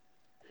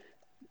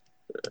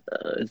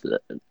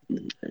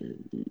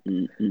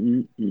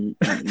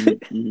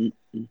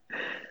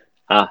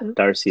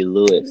 Darcy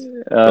Lewis.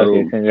 Okay,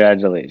 boom.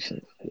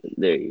 Congratulations.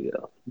 There you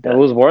go. That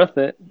was worth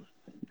it.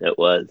 It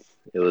was.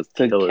 It was.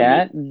 So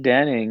Kat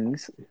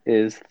Dennings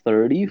is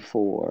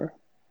 34.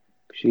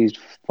 She's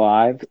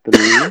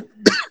 5'3".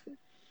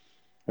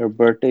 Her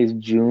birthday's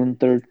June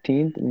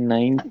 13th,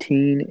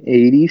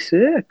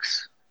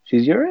 1986.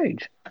 She's your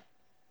age.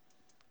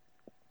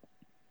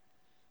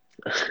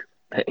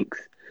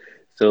 Thanks.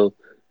 So,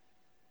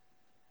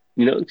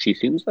 she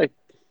seems like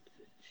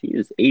she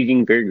is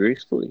aging very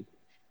gracefully.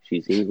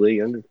 She seems way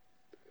younger.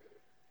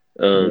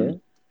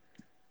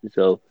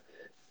 So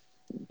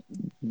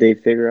they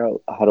figure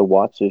out how to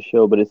watch the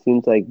show, but it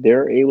seems like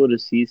they're able to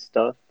see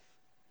stuff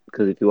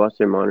because if you watch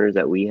their monitors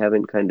that we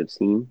haven't kind of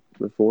seen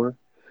before,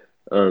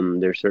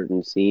 there's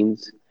certain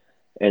scenes,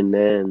 and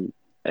then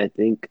I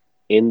think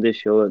in the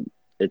show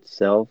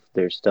itself,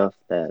 there's stuff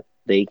that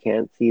they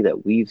can't see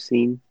that we've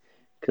seen,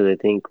 because I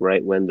think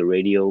right when the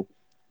radio,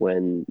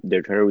 when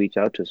they're trying to reach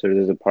out to us, so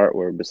there's a part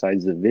where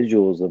besides the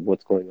visuals of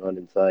what's going on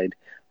inside,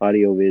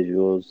 audio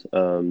visuals,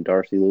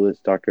 Darcy Lewis,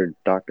 Doctor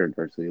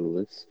Darcy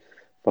Lewis,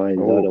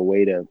 finds out a Oh,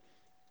 way to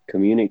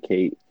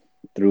communicate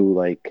through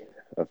like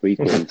a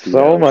frequency that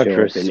so will much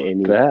show up in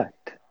any.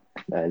 respect.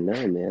 I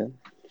know, man.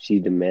 She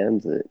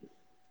demands it.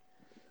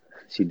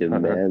 She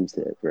demands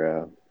it,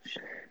 bro.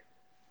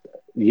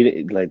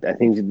 You like? I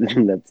think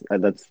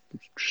that's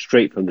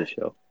straight from the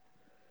show.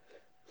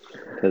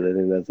 Because I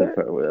think that's a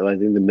part where I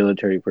think the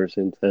military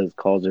person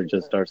calls her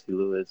just Darcy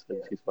Lewis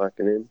and she's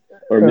walking in.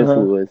 Or Miss Uh-huh.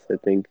 Lewis, I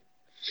think.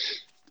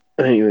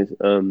 Anyways,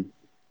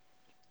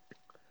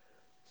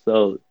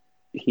 so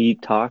he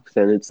talks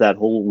and it's that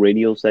whole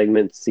radio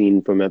segment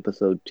scene from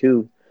episode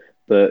 2,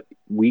 but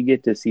we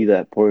get to see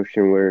that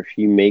portion where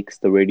she makes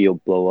the radio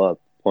blow up.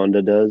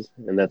 Wanda does,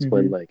 and that's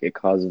when Hmm. like it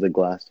causes the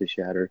glass to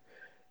shatter.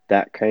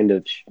 That kind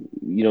of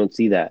you don't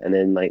see that, and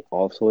then like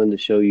also in the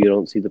show you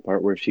don't see the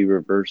part where she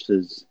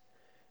reverses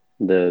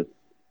the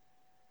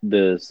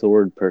the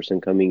sword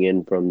person coming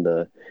in from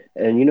the.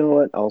 And you know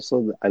what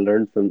also I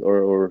learned from,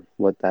 or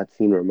what that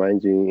scene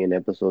reminds me, in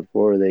episode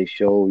 4 they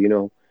show,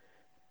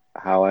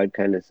 how I'd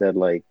kind of said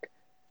like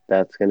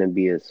that's going to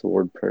be a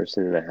sword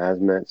person in a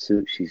hazmat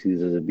suit she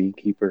sees as a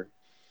beekeeper.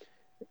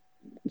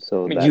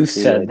 So You that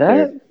scene said right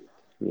there, that?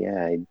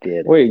 yeah, I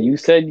did, I Wait, you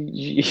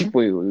think. said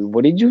wait,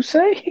 what did you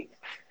say?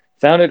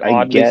 Sounded I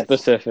oddly guessed.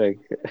 specific.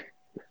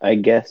 I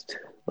guessed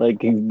like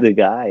the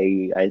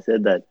guy. I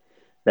said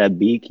that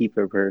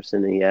beekeeper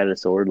person. He had a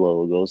sword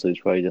logo, so he's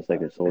probably just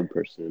like a sword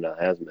person in a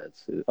hazmat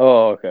suit.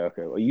 Oh, okay,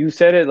 okay. Well, you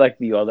said it like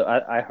the other.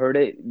 I heard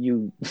it.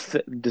 You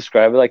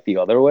describe it like the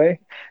other way.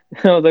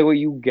 I was like, well,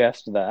 you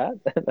guessed that.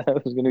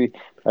 That was gonna be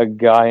a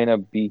guy in a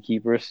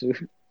beekeeper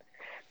suit.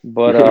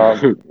 But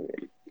Yeah.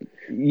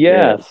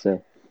 yes.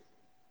 So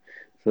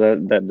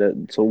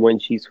so when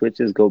she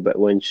switches, go back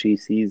when she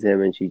sees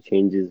him and she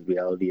changes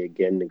reality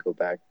again to go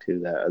back to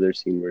that other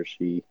scene where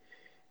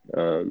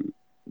um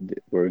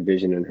where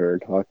Vision and her are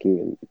talking,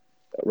 and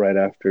right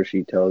after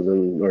she tells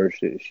him, or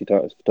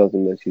tells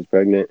him that she's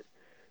pregnant,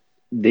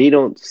 they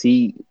don't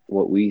see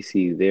what we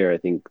see there. I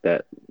think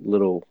that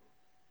little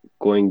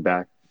going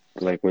back,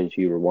 like when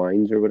she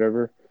rewinds or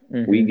whatever,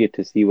 we Hmm. get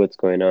to see what's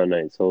going on.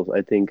 And so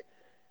I think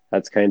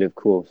that's kind of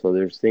cool. So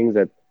there's things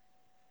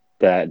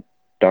that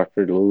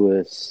Dr.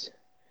 Lewis,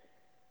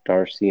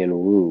 Darcy, and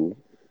Wu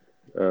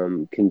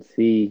can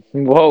see.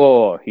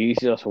 Whoa. He's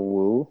just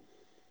woo.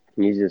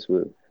 He's just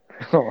Wu.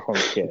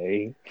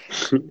 Okay.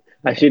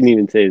 I shouldn't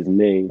even say his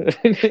name.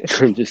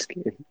 I'm just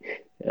kidding.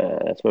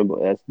 That's my boy.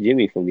 That's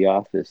Jimmy from The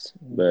Office.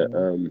 But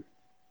Mhm.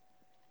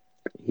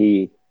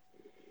 he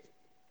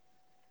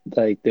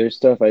like there's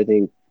stuff I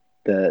think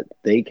that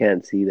they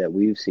can't see that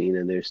we've seen,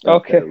 and there's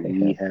stuff Okay. that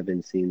Yeah. we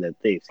haven't seen that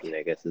they've seen,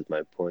 I guess is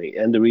my point.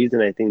 And the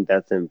reason I think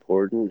that's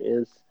important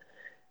is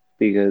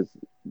because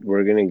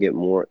we're gonna get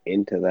more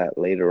into that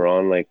later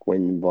on, like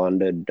when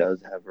Wanda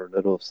does have her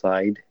little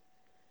side,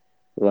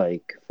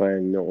 like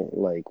final,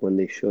 like when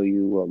they show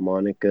you what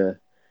Monica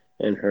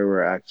and her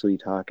were actually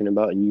talking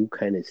about, and you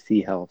kind of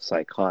see how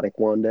psychotic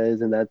Wanda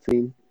is in that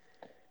scene,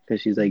 because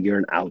she's like, "You're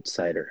an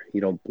outsider.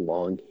 You don't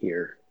belong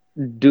here.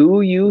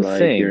 Do you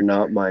Like, you're think?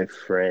 not my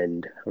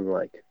friend." I'm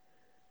like,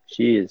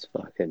 she is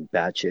fucking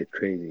batshit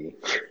crazy.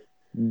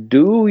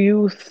 Do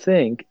you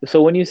think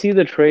so? When you see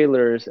the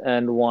trailers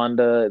and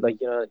Wanda, like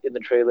in the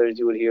trailers,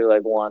 you would hear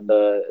like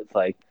Wanda, it's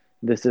like,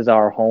 "This is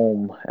our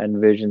home," and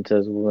Vision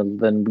says, "Well,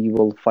 then we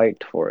will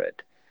fight for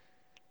it."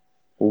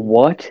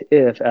 What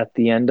if at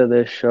the end of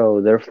this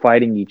show they're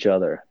fighting each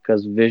other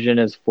because Vision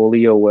is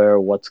fully aware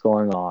of what's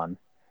going on,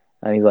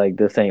 and he's like,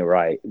 "This ain't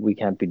right. We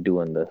can't be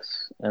doing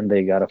this," and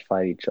they gotta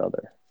fight each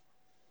other.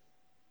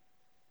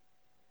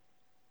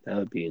 That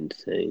would be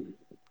insane.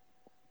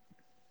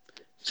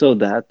 So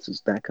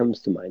that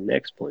comes to my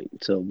next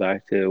point. So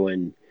back to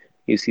when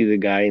you see the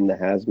guy in the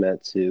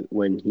hazmat suit,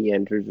 when he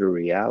enters the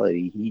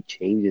reality, he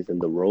changes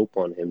and the rope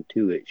on him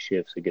too, it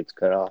shifts, it gets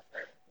cut off.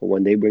 But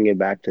when they bring it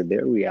back to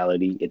their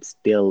reality, it's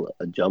still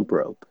a jump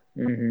rope.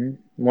 One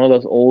of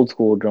those old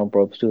school jump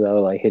ropes too that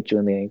would like hit you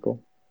in the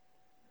ankle.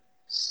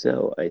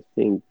 So I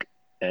think,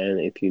 and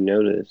if you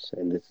notice,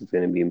 and this is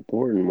going to be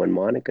important, when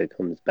Monica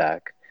comes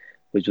back,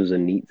 which was a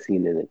neat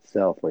scene in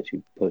itself, when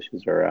she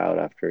pushes her out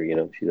after,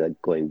 she's like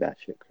going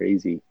batshit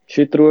crazy.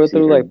 She threw You it see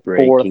through her like four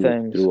breaking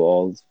things. through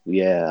all,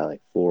 yeah,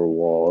 like 4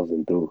 walls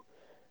and through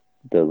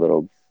the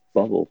little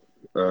bubble,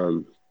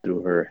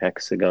 through her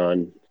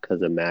hexagon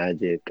because of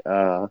magic,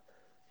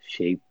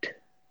 shaped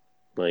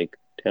like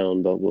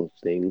town bubble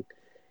thing.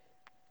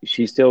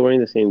 She's still wearing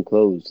the same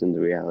clothes in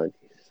the reality.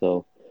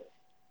 So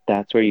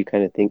that's where you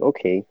kind of think,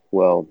 okay,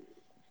 well,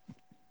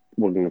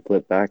 we're going to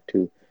flip back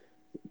to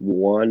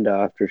Wanda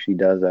after she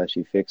does that.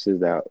 She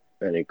fixes that,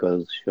 and it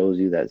shows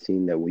you that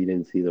scene that we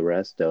didn't see the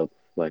rest of,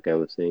 like I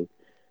was saying,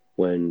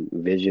 when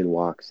Vision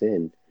walks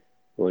in.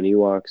 When he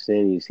walks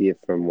in, you see it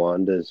from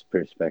Wanda's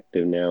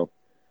perspective now.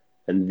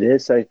 And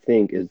this, I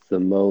think, is the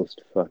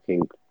most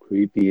fucking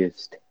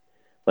creepiest,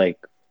 like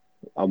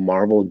a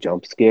Marvel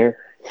jump scare.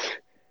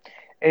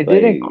 It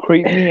didn't Like,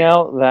 creep me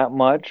out that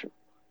much,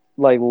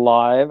 like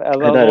live as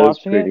I I was thought it was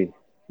watching it. pretty.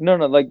 No,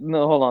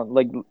 hold on.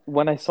 Like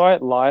when I saw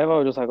it live, I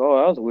was just like, oh,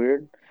 that was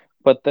weird.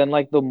 But then,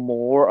 like the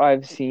more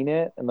I've seen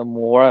it and the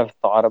more I've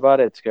thought about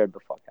it, it scared the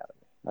fuck out of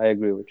me. I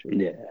agree with you.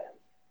 Yeah,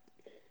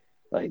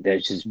 like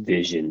there's just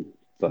Vision,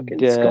 fucking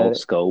skull Dead.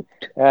 scoped,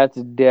 That's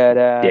dead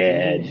ass.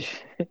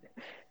 dead.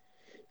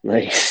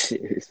 Like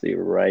seriously,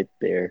 right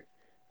there.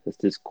 That's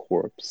this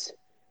corpse.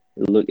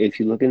 Look, if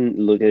you look at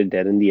it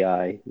dead in the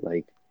eye,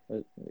 like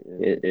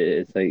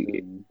it's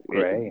like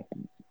Gray.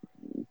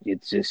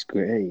 it's just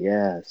gray.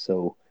 Yeah.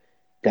 So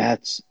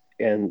that's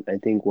and I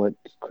think what's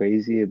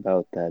crazy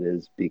about that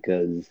is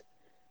because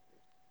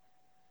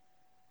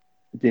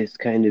this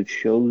kind of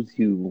shows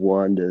you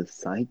Wanda's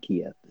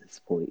psyche at this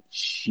point.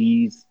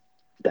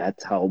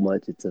 That's how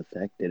much it's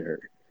affected her.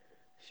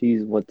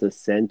 She's what's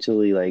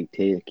essentially like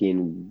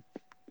taking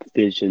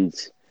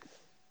Vision's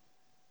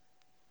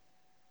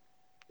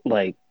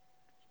like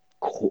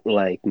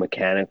like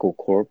mechanical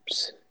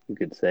corpse, you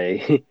could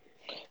say,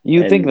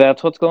 You think and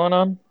that's what's going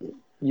on?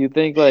 You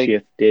think like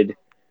shifted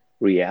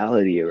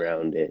reality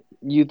around it.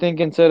 you think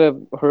instead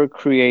of her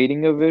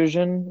creating a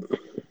vision,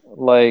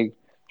 like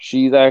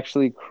she's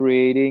actually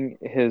creating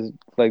his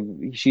like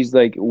she's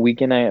like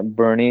weakening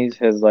Bernie's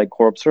his like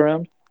corpse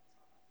around?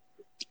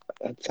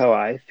 That's how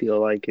I feel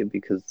like it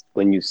because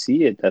when you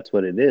see it, that's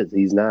what it is.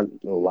 He's not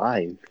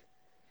alive.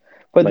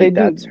 But Like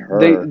that's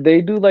her.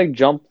 they do like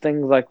jump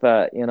things like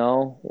that,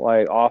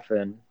 like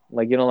often.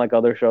 Like like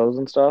other shows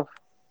and stuff.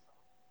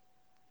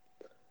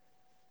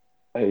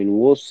 I mean,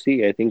 we'll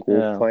see. I think we'll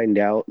Yeah. find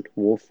out.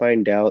 We'll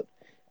find out.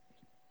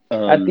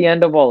 At the Um,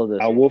 end of all of this.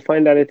 we'll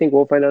find out. I think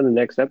we'll find out in the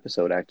next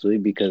episode actually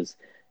because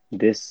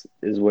this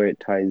is where it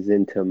ties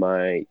into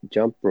my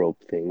jump rope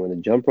thing. When the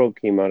jump rope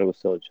came out, it was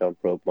still a jump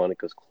rope.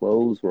 Monica's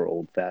clothes were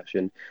old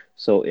fashioned.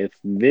 So if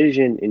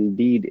Vision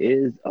indeed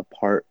is a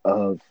part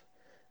of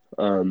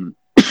um,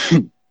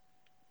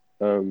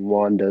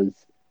 Wanda's,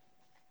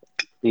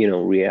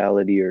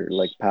 reality or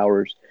like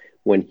powers,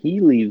 when he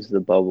leaves the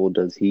bubble,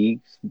 does he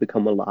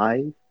become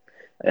alive?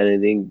 And I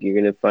think you're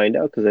gonna find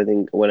out because I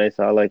think when I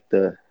saw like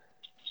the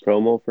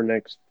promo for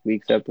next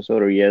week's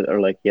episode, or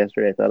like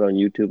yesterday, I thought on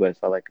YouTube I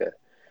saw like a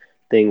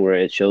thing where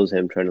it shows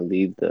him trying to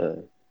leave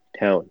the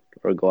town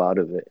or go out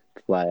of it,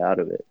 fly out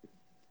of it.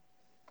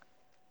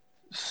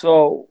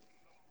 So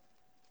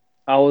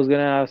I was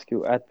gonna ask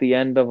you, at the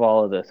end of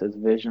all of this, is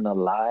Vision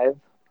alive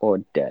or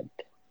dead?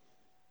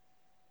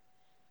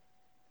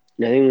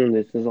 I think when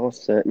this is all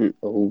set and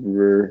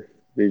over,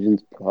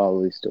 Vision's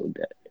probably still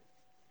dead.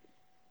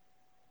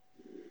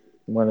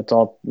 When it's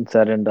all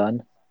said and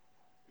done?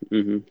 Yeah,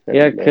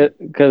 And done.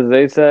 because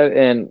they said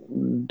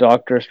in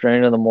Doctor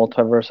Strange and the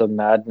Multiverse of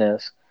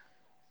Madness,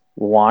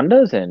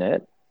 Wanda's in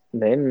it.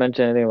 They didn't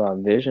mention anything about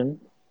Vision.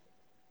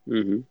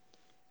 hmm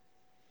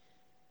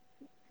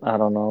I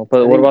don't know.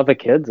 But I what think about the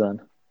kids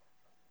then?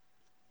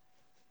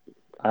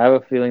 I have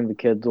a feeling the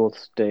kids will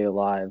stay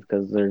alive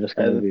because they're just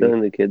I going have to a be.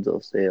 feeling the kids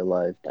will stay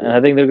alive And too.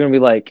 I think they're going to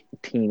be like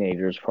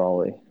teenagers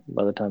probably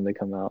by the time they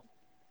come out.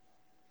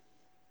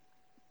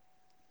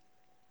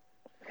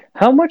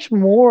 How much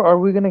more are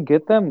we going to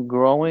get them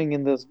growing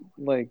in this?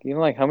 Like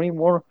how many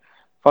more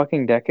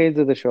fucking decades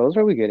of the shows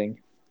are we getting?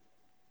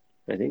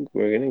 I think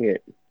we're gonna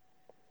get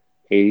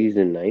 80s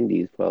and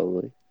 90s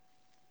probably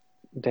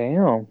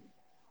Damn.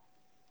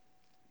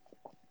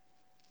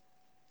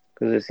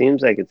 because it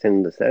seems like it's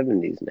in the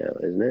 70s now,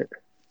 isn't it?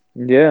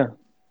 Yeah.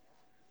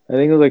 I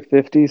think it was like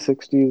 50s,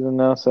 60s, and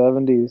now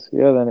 70s.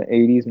 Yeah, then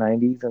 80s,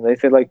 90s. And they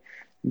say, like,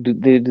 do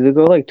they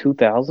go like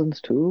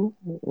 2000s too?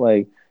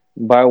 Like,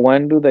 by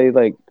when do they,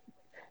 like,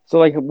 so,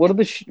 like, what do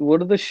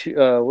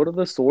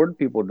the sword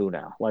people do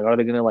now? Like, are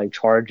they gonna, like,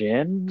 charge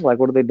in? Like,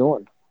 what are they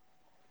doing?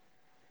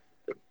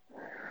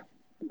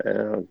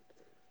 Um,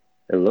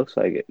 it looks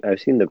like it. I've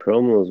seen the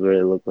promos where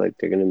it look like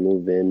they're gonna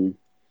move in,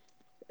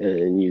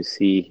 and you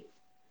see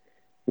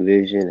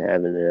Vision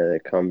having another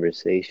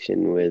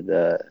conversation with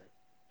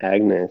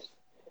Agnes.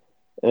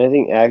 And I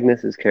think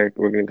Agnes's character,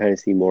 we're gonna kind of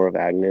see more of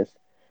Agnes.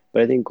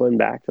 But I think going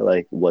back to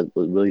like what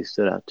really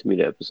stood out to me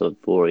to episode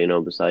 4,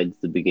 besides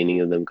the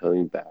beginning of them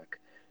coming back,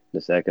 the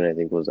second I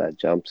think was that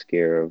jump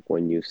scare of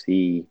when you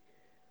see.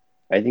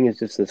 I think it's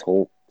just this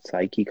whole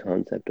psyche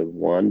concept of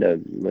Wanda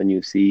when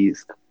you see,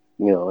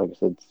 like I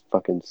said,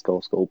 fucking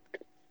skull sculpt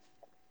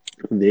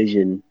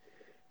Vision.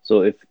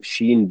 So if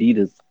she indeed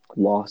has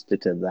lost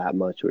it to that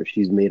much, where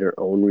she's made her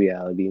own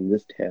reality in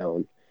this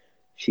town,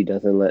 she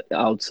doesn't let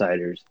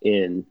outsiders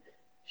in.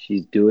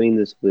 She's doing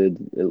this with,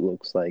 it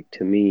looks like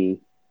to me,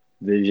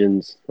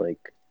 Vision's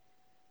like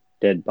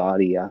dead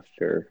body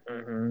after.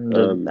 Just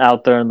Um,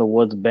 out there in the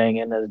woods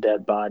banging his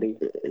dead body.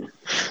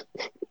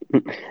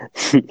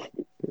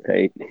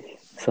 right.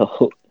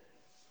 So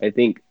I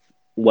think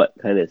what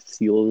kind of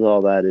seals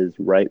all that is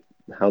right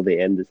how they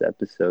end this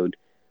episode.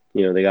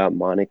 They got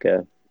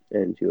Monica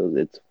and she goes,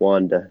 "It's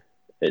Wanda.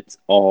 It's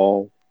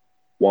all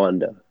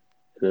Wanda." And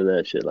then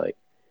that shit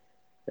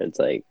it's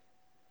like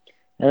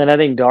And then I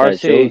think that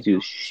Darcy, shows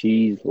you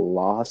she's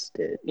lost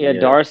it, yeah,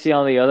 Darcy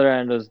on the other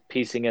end was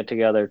piecing it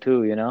together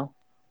too, you know?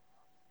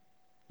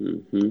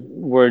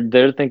 where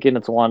they're thinking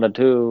it's Wanda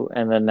too,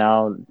 and then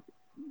now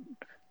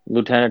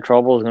Lieutenant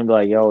Trouble is gonna be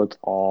like, "Yo, it's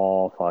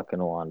all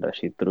fucking Wanda.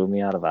 She threw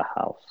me out of a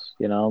house,"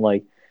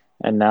 like,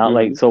 and now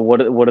like, so what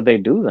do they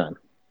do then?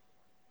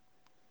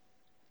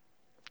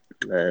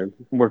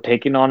 We're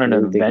taking on an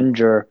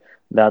Avenger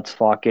that's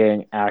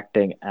fucking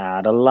acting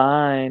out of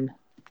line.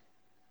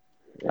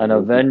 An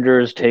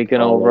Avenger's taking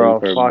over a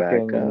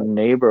fucking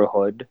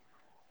neighborhood.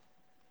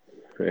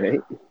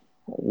 Right?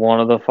 One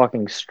of the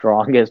fucking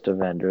strongest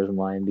Avengers,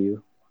 mind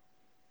you.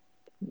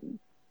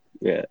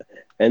 Yeah.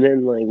 And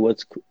then like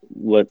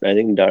what I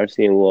think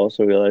Darcy and will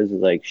also realize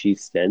is like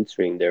she's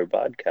censoring their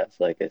podcast,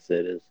 like I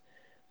said, is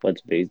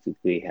what's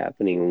basically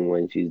happening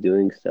when she's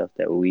doing stuff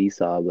that we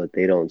saw, but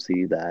they don't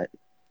see that.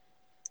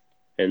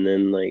 And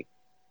then like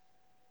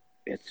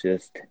it's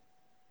just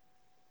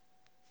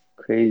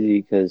crazy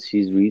because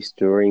she's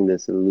restoring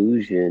this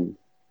illusion,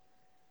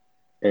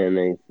 and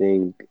I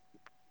think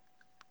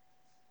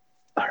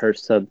her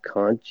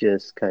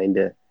subconscious kind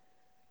of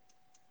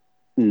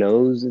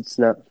knows it's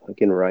not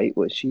fucking right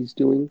what she's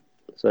doing.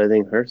 So I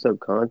think her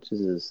subconscious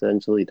is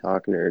essentially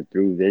talking to her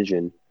through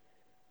vision,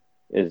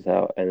 is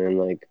how. And then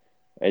like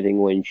I think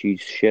when she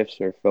shifts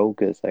her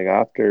focus, like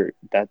after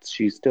that,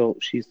 she's still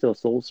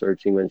soul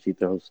searching when she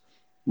throws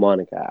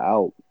Monica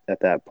out at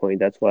that point.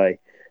 That's why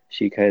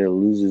she kind of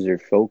loses her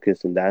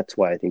focus, and that's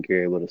why I think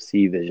you're able to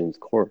see Vision's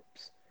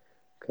corpse,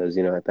 because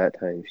at that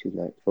time she's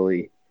not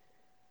fully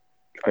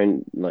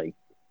trying, like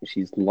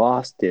she's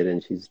lost it,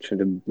 and she's trying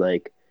to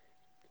like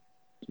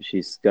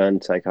she's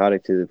gone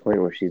psychotic to the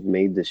point where she's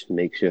made this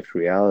makeshift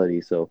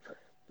reality. So,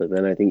 but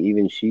then I think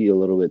even she a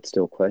little bit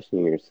still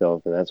questioning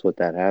herself, and that's what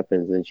that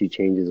happens. Then she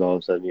changes all of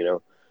a sudden.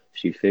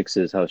 She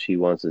fixes how she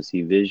wants to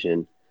see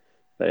Vision.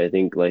 But I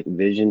think like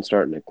Vision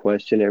starting to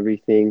question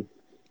everything,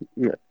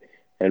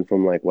 and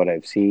from like what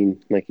I've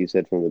seen, like you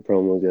said from the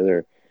promos, the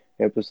other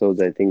episodes,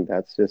 I think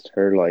that's just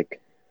her. Like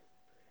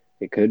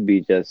it could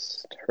be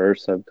just her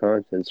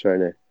subconscious trying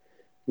to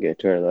get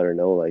to her and let her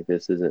know like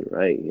this isn't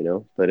right.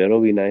 But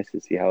it'll be nice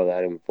to see how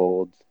that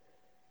unfolds.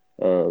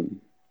 I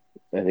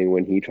think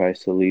when he tries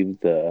to leave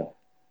the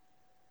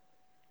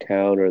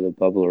town or the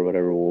bubble or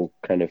whatever, we'll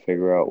kind of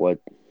figure out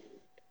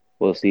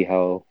we'll see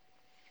how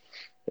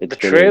it's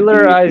the gonna trailer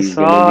be, if I he's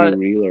gonna saw,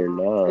 be real or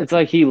not. it's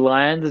like he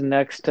lands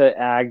next to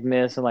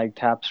Agnes and like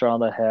taps her on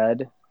the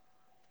head.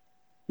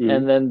 Mm-hmm.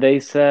 And then they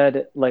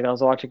said, like, I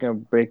was watching a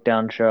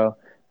breakdown show.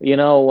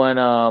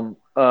 When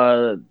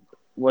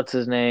what's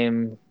his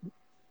name?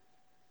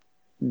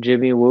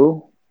 Jimmy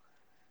Woo.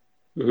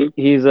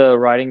 He's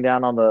writing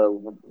down on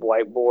the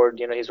whiteboard.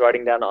 He's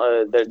writing down.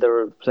 They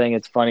were saying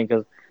it's funny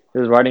because he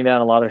was writing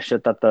down a lot of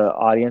shit that the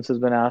audience has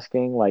been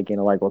asking, like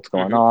like what's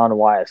going on,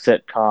 why a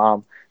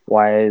sitcom,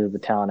 why is the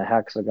town a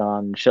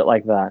hexagon, shit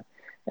like that.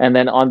 And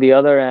then on the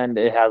other end,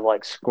 it has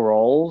like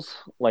scrolls,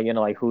 like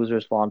like who's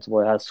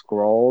responsible. It has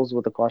scrolls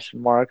with a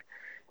question mark,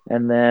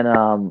 and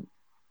then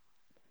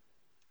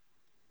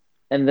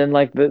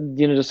like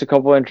just a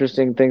couple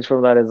interesting things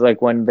from that is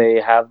like when they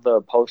have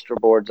the poster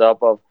boards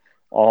up of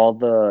all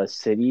the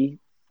city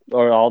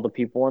or all the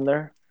people in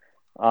there,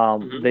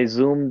 they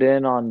zoomed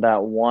in on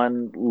that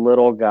one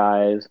little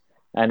guy's,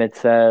 and it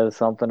says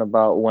something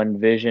about when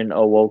Vision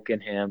awoke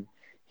in him,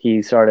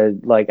 he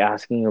started like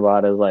asking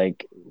about his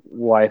like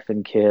wife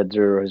and kids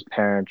or his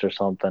parents or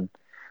something.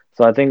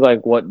 So I think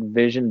like what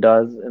Vision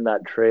does in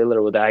that trailer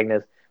with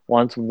Agnes,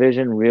 once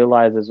Vision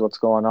realizes what's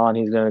going on,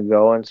 he's gonna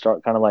go and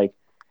start kind of like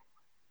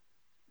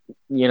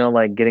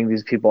like getting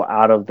these people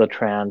out of the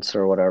trance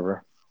or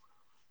whatever.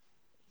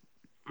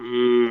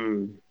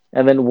 And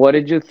then what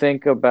did you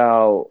think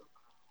about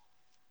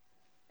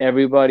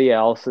everybody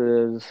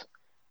else's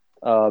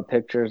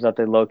pictures that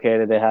they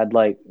located? They had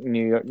like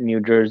New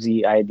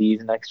Jersey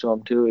IDs next to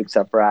them too,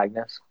 except for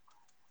Agnes.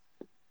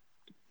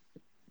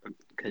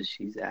 Because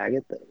she's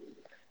Agatha.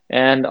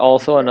 And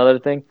also another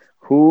thing,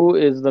 who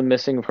is the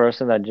missing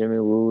person that Jimmy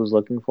Woo was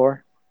looking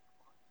for?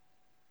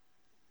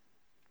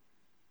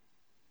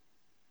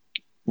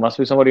 Must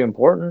be somebody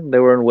important. They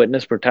were in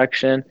witness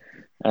protection,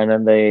 and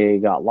then they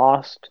got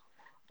lost.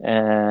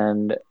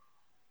 And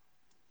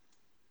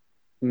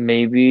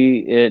maybe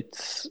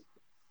it's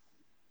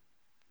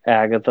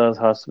Agatha's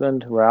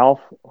husband,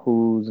 Ralph,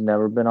 who's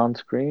never been on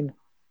screen.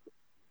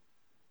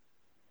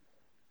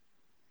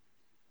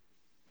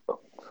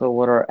 So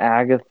what are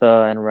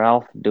Agatha and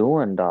Ralph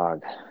doing,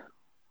 dog?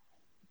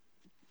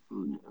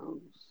 Who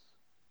knows?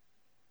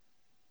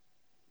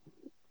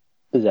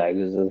 Is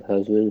Agatha's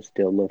husband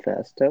still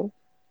Mephisto?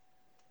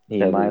 He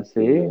might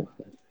be.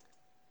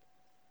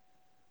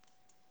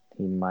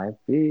 He might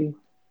be.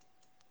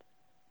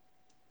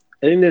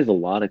 I think there's a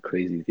lot of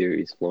crazy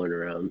theories floating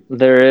around.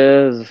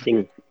 There is.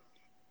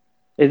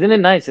 Isn't it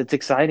nice? It's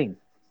exciting.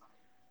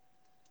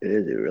 It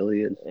is. It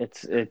really is.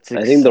 It's I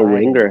exciting. think the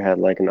Ringer had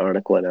like an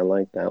article, and I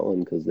like that one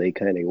because they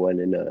kind of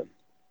went into.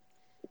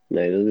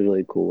 Like, it was a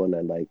really cool one.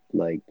 I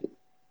like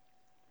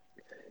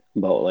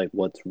about like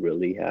what's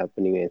really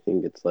happening. I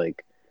think it's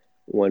like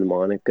when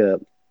Monica,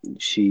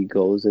 she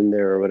goes in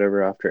there or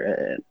whatever after,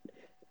 and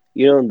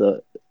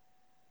the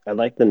I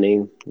like the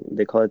name.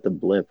 They call it the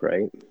blip,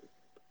 right?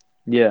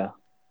 Yeah.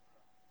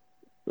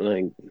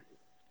 Like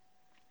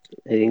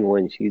I think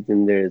when she's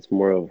in there, it's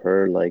more of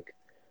her like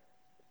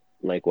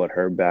what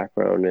her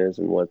background is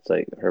and what's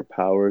like her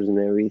powers and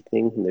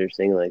everything. They're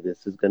saying like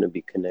this is gonna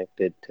be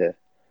connected to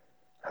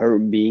her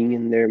being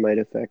in there might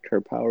affect her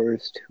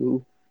powers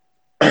too.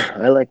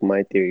 I like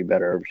my theory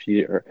better.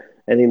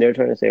 I think they're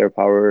trying to say her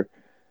powers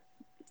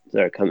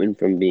are coming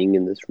from being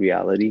in this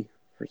reality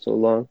for so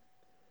long.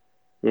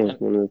 That was In,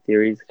 one of the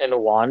theories. in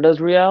Wanda's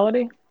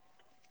reality?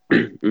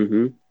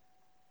 hmm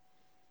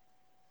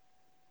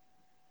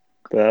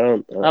But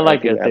I I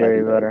like your think I like theory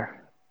it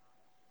better.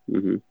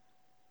 better. hmm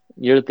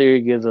Your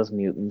theory gives us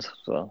mutants,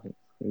 so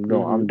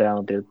no, hmm I'm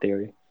down with your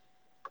theory.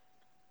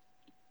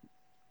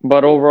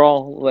 But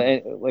overall,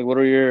 like, what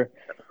are your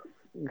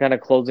kind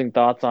of closing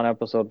thoughts on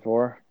episode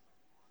 4?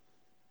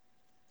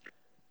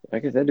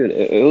 Like I said, dude,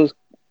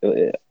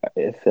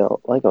 it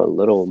felt like a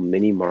little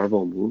mini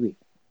Marvel movie,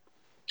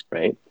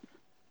 right?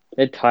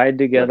 It tied Like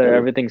together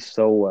everything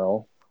so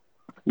well.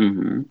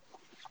 hmm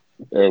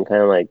and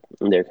kind of like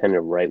they're kind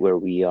of right where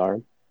we are.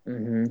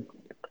 hmm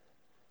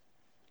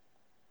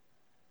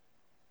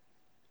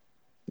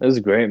It was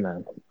great,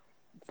 man.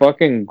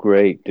 Fucking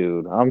great,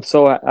 dude.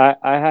 I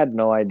had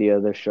no idea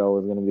this show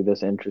was gonna be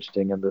this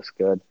interesting and this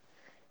good.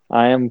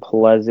 I am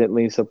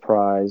pleasantly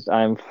surprised.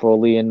 I am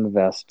fully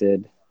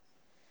invested.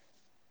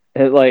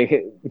 It's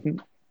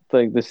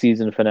like the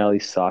season finale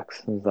sucks.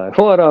 It's like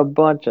what a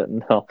bunch of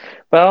no,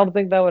 but I don't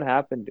think that would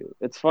happen, dude.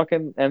 It's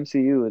fucking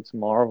MCU. It's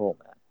Marvel,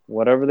 man.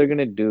 Whatever they're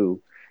gonna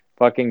do,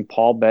 fucking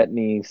Paul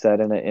Bettany said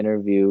in an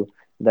interview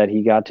that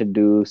he got to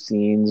do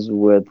scenes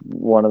with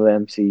one of the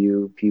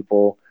MCU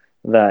people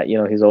that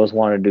he's always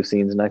wanted to do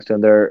scenes next to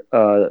him. They're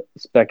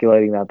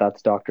speculating that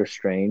that's Doctor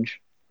Strange,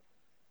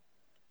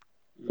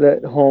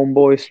 that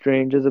homeboy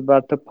Strange is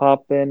about to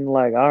pop in.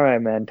 Like, all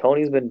right, man,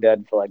 Tony's been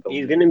dead for like a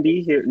He's week. gonna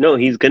be here. No,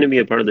 he's gonna be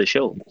a part of the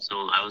show. So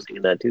I was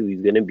thinking that too.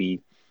 He's gonna be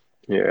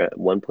here at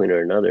one point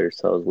or another.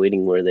 So I was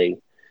waiting where they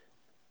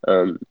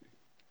um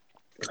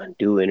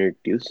do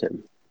introduce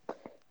him.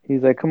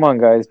 He's like, come on,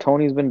 guys,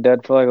 Tony's been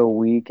dead for like a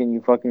week, and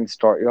you fucking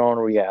start your own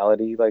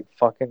reality, like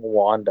fucking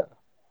Wanda.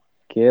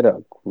 Get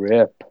a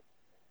grip.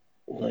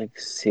 Like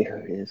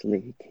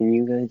seriously, can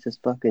you guys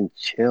just fucking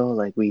chill?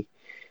 Like we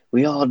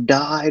all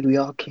died. We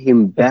all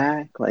came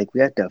back. Like we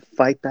had to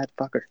fight that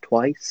fucker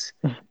twice.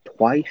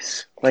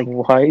 Twice. Like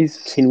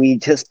Twice. can we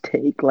just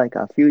take like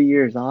a few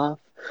years off,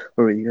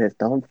 or you guys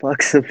don't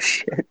fuck some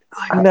shit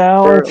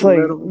Now for it's a like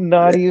little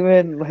not bit?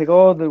 even like,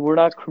 oh, we're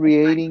not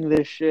creating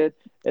this shit.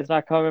 It's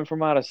not coming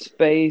from out of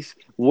space.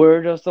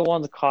 We're just the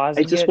ones I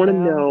causing just it want to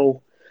now.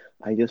 know.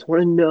 I just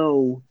want to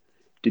know.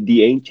 Did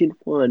the Ancient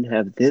One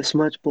have this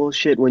much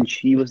bullshit when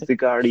she was the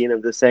guardian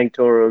of the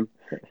Sanctorum?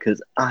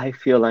 Because I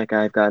feel like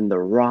I've gotten the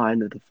raw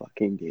end of the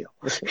fucking deal.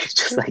 It's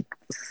just like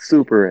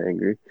super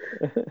angry.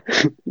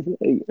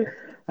 Like,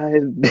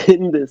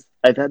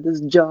 I've had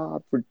this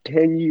job for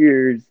 10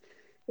 years,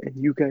 and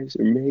you guys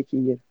are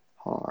making it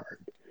hard.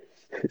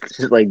 It's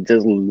just like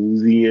just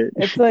losing it.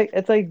 It's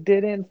like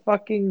didn't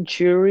fucking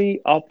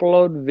Churi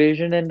upload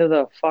Vision into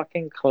the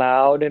fucking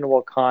cloud in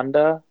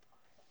Wakanda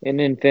in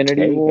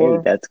Infinity Hey,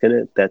 War?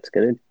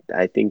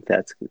 I think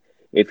that's,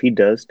 if he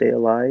does stay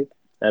alive,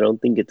 I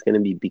don't think it's gonna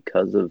be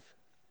because of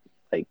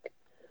like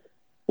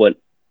what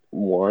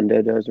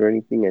Wanda does or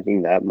anything. I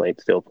think that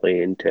might still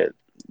play into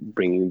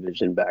bringing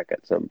Vision back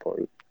at some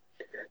point.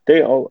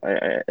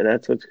 And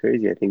that's what's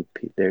crazy. I think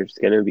there's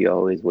gonna be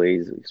always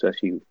ways,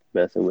 especially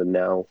messing with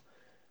now.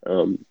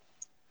 Um,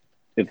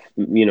 if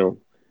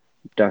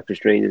Doctor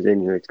Strange is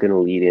in here, it's gonna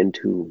lead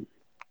into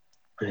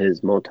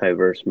his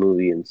multiverse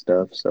movie and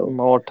stuff. So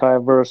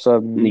Multiverse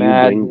of you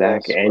bring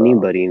back madness, bro.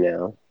 anybody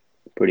now,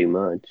 pretty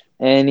much.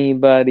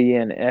 Anybody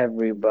and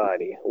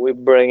everybody. We're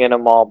bringing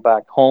them all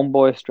back.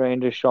 Homeboy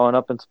Strange is showing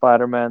up in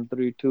Spider-Man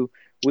 3 too.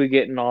 We're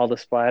getting all the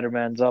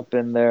Spider-Mans up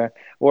in there.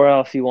 Where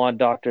else you want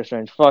Doctor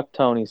Strange? Fuck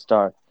Tony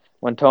Stark.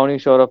 When Tony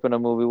showed up in a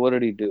movie, what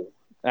did he do?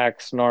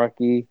 Act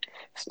snarky,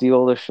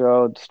 steal the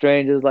show.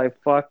 Strange is like,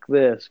 fuck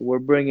this. We're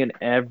bringing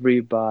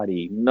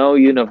everybody. No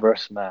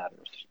universe matters.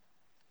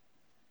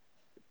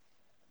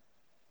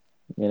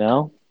 You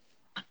know?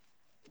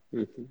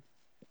 hmm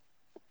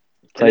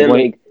It's And like then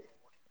like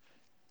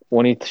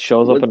when he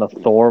shows up what? in a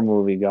Thor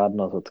movie, God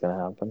knows what's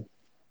gonna happen.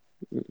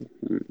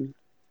 Mhm.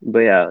 But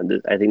yeah,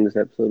 I think this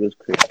episode was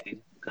crazy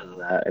because of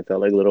that. I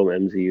felt like a little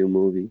MCU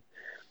movie.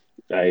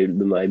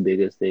 My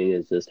biggest thing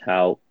is just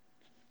how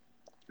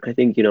I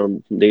think they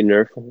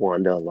nerf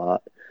Wanda a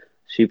lot.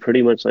 She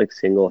pretty much like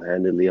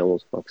single-handedly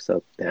almost fucks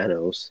up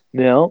Thanos,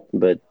 You know?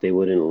 but they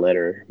wouldn't let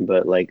her.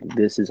 But like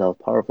this is how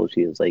powerful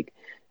she is. Like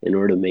in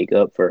order to make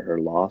up for her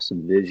loss of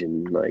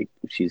vision, like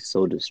she's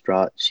so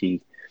distraught. Who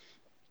She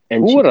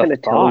would have kind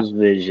of thought? tells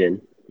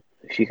Vision.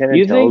 She kind of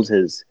You think tells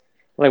his.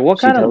 like what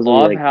She kind of tells him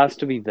love like, has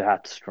to be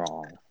that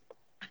strong?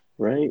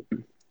 right,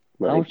 How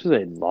like much do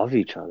they love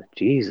each other?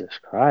 Jesus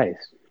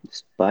Christ.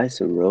 just buy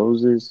some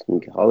roses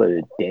and call it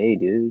a day,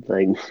 dude.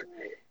 Like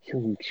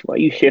Why are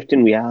you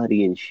shifting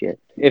reality and shit?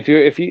 If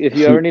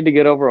you ever need to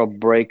get over a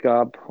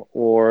breakup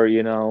or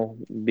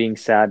being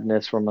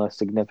sadness from a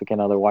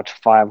significant other, watch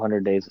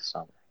 500 Days of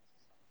Summer.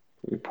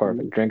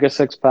 Perfect. Drink a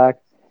 6-pack,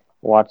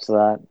 watch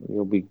that,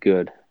 you'll be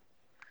good.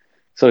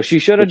 So she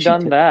should have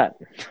done that.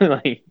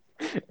 Like,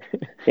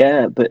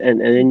 yeah, but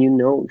and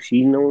then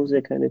she knows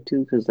it kind of too,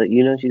 because like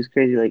she's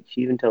crazy. Like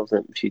she even tells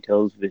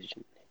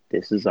Vision,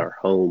 "This is our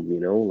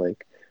home."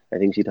 Like I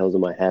think she tells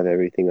him, "I have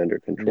everything under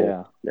control."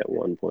 yeah, At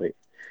one point,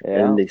 and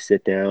then yeah. they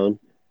sit down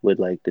with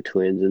like the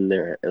twins in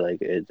there. Like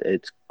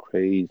it's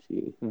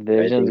crazy. I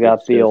Vision's think got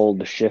it's the just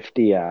old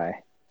shifty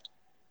eye.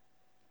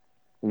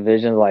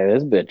 Vision's like,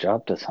 this bitch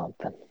up to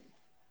something.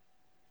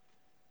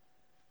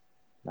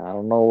 I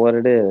don't know what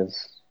it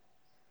is,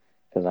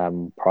 because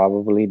I'm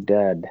probably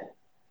dead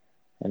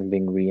and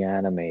being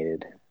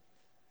reanimated.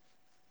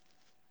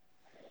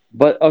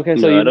 But okay,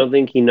 so no. I don't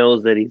think he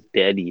knows that he's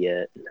dead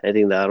yet. I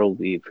think that'll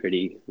be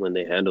pretty when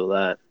they handle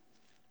that.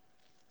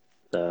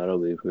 That'll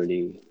be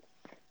pretty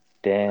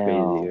crazy,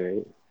 damn.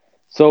 right?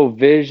 So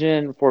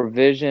Vision,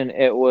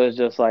 it was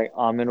just like,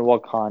 I'm in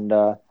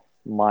Wakanda,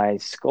 my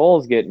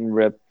skull's getting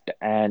ripped,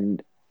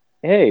 and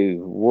hey,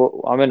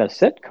 I'm in a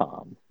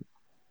sitcom.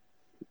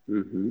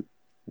 Hmm.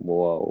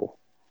 Whoa.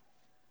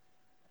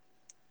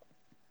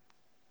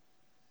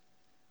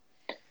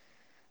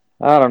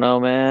 I don't know,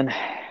 man.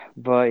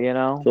 But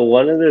So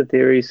one of the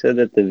theories said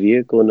that the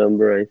vehicle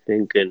number, I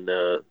think, in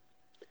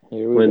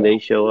here we when they go.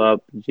 show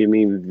up,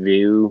 Jimmy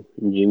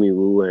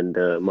Woo,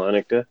 and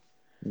Monica.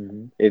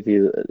 Hmm. If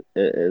you,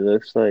 it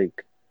looks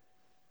like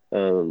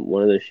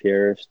one of the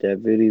sheriff's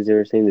deputies. They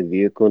were saying the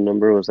vehicle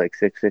number was like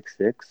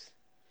 666,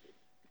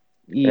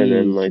 and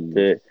then like Easy.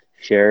 the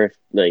sheriff,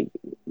 like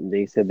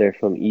they said they're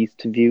from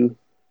Eastview.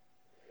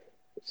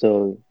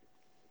 So,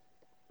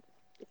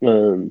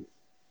 um,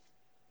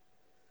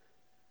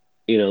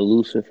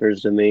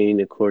 Lucifer's domain,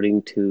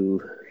 according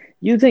to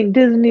You think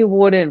Disney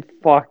wouldn't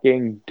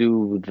fucking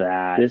do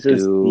that, this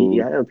is dude?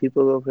 yeah,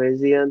 people go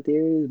crazy on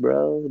theories,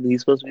 bro.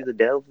 He's supposed to be the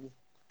devil.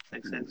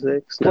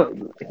 666. But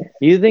No.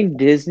 you think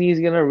Disney's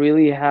gonna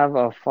really have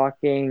a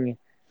fucking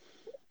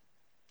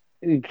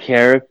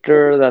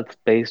character that's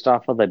based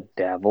off of the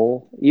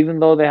devil?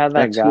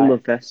 That's who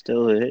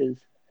Mephisto is.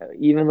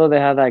 Even though they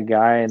had that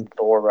guy in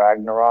Thor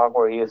Ragnarok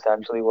where he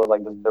essentially was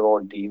like this big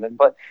old demon,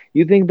 but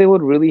you think they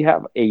would really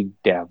have a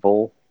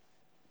devil?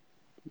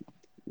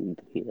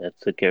 That's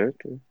the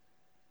character.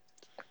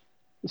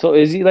 So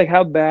is he like,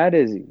 how bad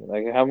is he?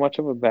 Like, how much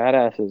of a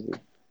badass is he?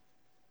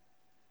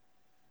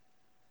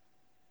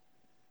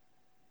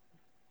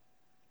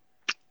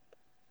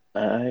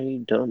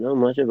 I don't know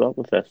much about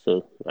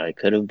Mephisto. I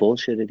could have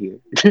bullshitted here,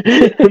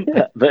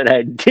 but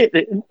I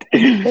didn't.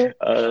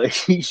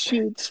 He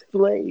shoots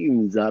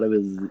flames out of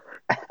his.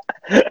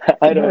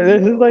 I don't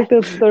This is know. like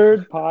the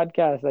third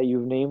podcast that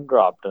you've name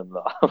dropped him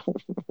though.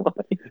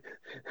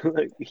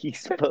 Like he's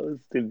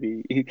supposed to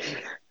be.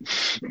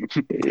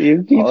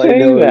 You keep All I saying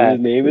know is that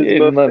his name is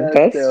in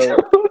Mephisto.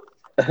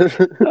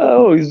 Mephisto.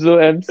 Oh, he's the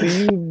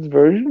MCU's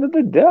version of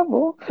the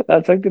devil.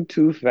 That's like the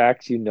two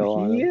facts you know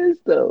on He him. is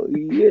though.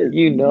 He is.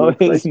 You He know looks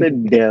his like the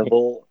name.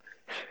 devil,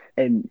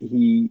 and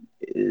he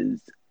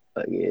is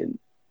again.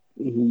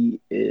 He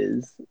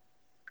is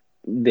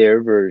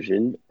their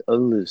version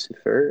of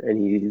Lucifer, and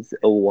he's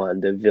a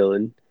Wanda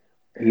villain.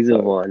 He's a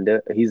Oh,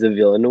 Wanda. He's a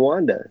villain to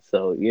Wanda.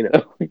 So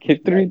okay,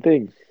 three like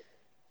things.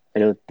 I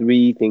know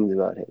three things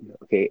about him.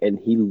 Okay, and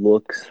he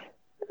looks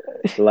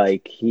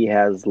like he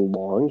has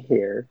long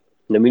hair.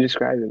 Let me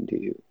describe him to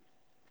you.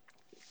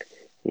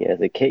 He has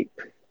a cape,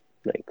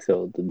 like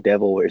so. The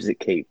devil wears a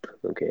cape.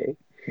 Okay,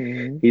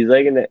 Hmm. he's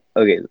like an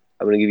okay.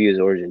 I'm gonna give you his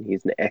origin.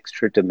 He's an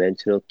extra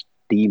dimensional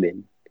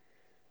demon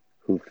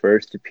who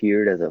first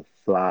appeared as a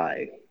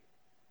fly.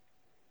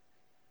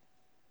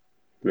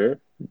 Huh?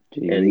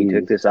 And he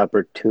took Jeez. this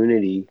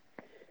opportunity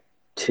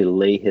to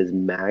lay his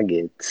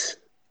maggots.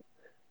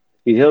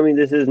 You tell me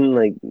this isn't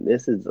like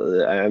this is?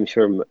 I'm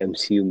sure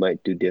MCU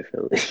might do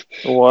differently,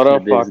 What a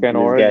but fucking this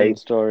origin guy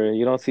story.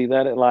 You don't see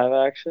that in live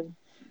action?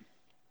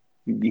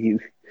 he,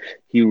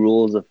 he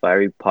rules a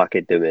fiery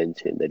pocket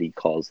dimension that he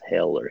calls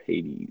Hell or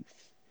Hades.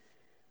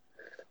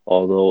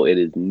 Although it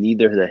is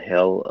neither the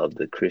hell of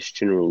the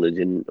Christian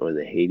religion or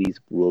the Hades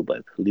ruled by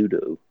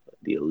Pluto,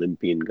 the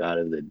Olympian god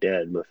of the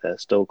dead,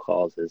 Mephisto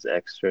calls his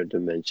extra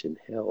dimension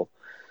Hell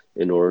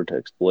in order to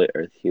exploit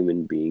Earth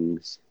human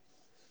beings'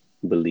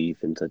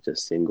 belief in such a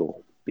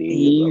single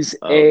being He's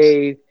of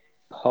a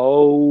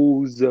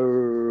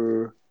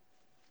poser.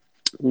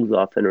 who's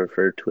often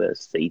referred to as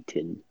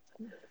Satan.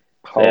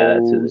 So yeah,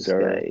 that's who this Poser.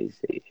 guy is.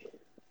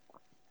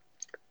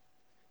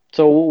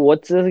 So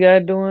what's this guy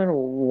doing?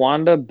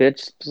 Wanda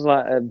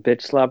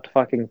bitch slapped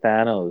fucking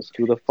Thanos.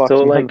 Who the fuck's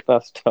So like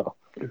Mephisto?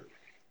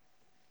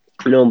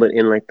 no, but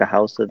in like the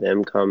House of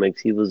M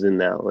comics, he was in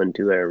that one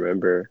too. I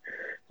remember.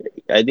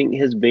 I think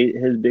his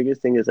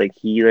biggest thing is like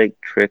he like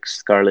tricks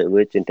Scarlet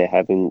Witch into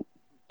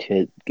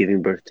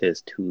giving birth to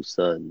his two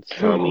sons,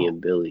 Tommy and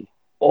Billy.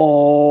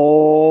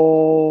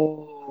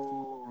 Oh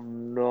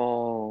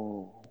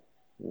no.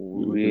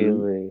 Hmm.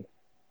 Really?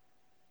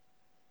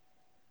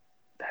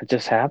 It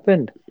just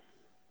happened.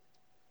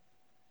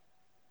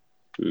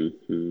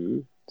 Mm-hmm.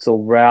 So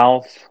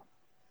Ralph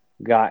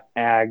got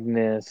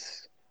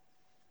Agnes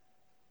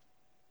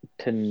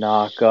to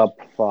knock up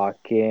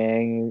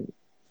fucking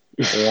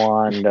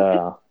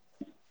Wanda.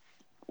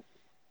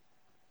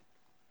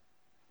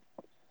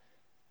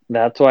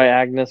 That's why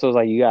Agnes was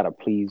like, you gotta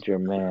please your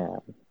man.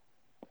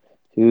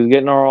 He was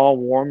getting her all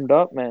warmed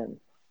up, man.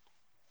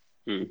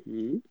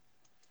 Mm-hmm.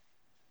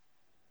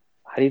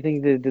 How do you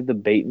think they did the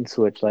bait and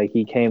switch? Like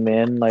he came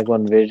in like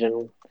when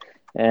Vision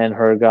and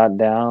her got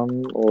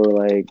down, or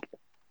like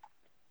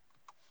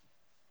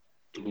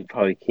He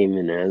probably came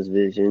in as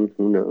Vision.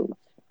 Who knows?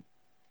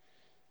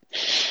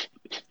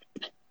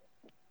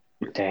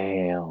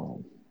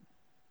 damn.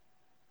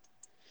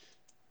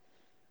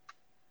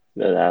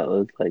 No, that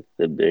was like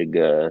the big.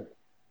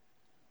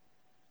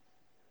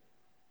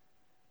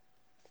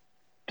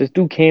 This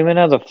dude came in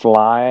as a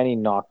fly and he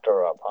knocked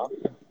her up, huh?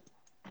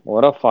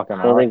 What a fucking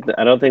I don't arc. think.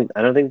 I don't think.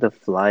 I don't think the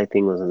fly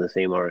thing was in the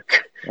same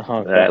arc. But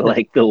I Okay.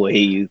 like the way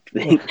you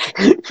think.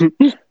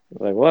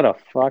 Like what a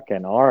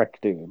fucking arc,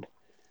 dude.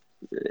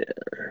 Yeah.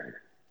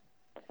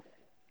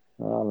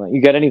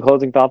 You got any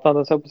closing thoughts on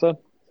this episode?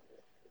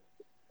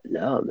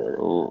 No, man.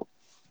 Well,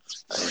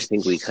 I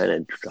think we kind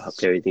of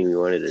dropped everything we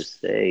wanted to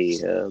say.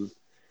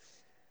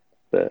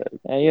 But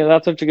And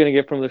that's what you're gonna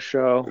get from the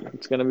show.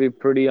 It's gonna be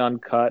pretty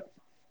uncut,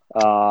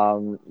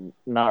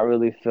 not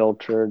really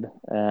filtered,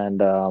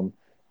 and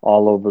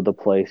all over the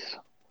place.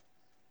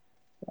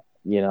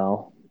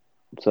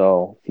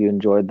 So if you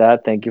enjoyed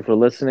that, thank you for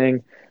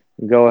listening.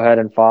 Go ahead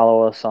and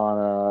follow us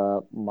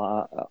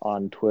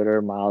on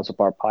Twitter, Miles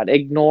Apart Pod.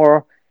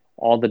 Ignore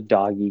all the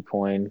doggy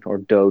coin or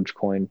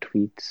Dogecoin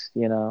tweets.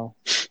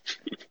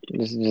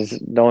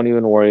 Just don't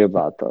even worry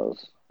about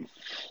those.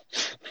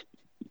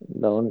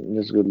 Don't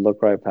just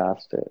look right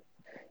past it.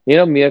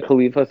 Mia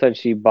Khalifa said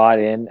she bought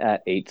in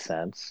at 8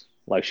 cents.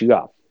 Like she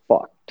got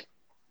fucked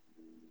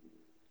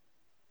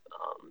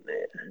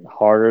man,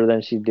 harder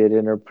than she did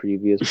in her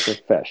previous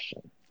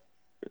profession.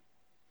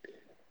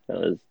 that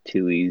was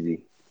too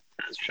easy.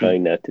 I was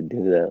trying not to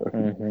do that.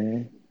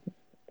 Mm-hmm.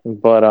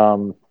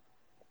 But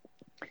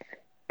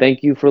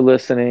thank you for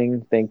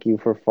listening. Thank you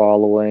for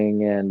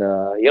following, and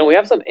we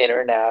have some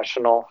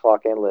international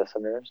fucking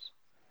listeners.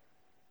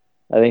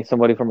 I think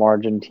somebody from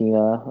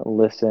Argentina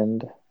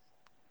listened,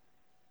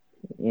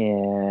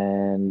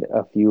 and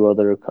a few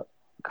other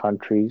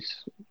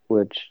countries,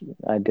 which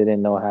I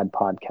didn't know had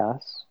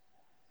podcasts.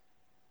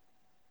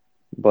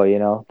 But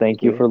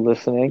thank you for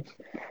listening,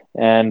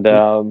 and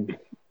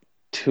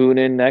tune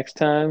in next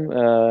time.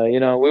 We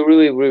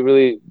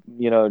really,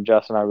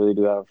 Jess and I really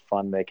do have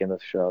fun making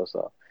this show.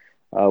 So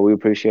we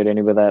appreciate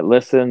anybody that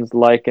listens,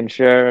 like and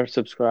share,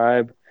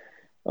 subscribe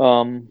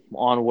on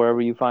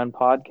wherever you find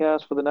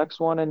podcasts for the next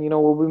one. And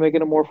we'll be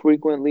making it more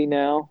frequently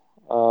now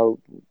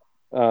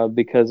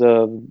because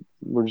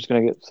we're just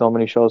gonna get so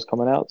many shows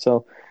coming out.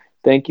 So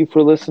thank you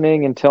for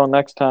listening. Until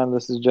next time,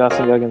 this is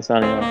Justin Guggins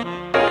signing off.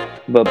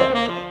 Bye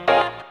bye.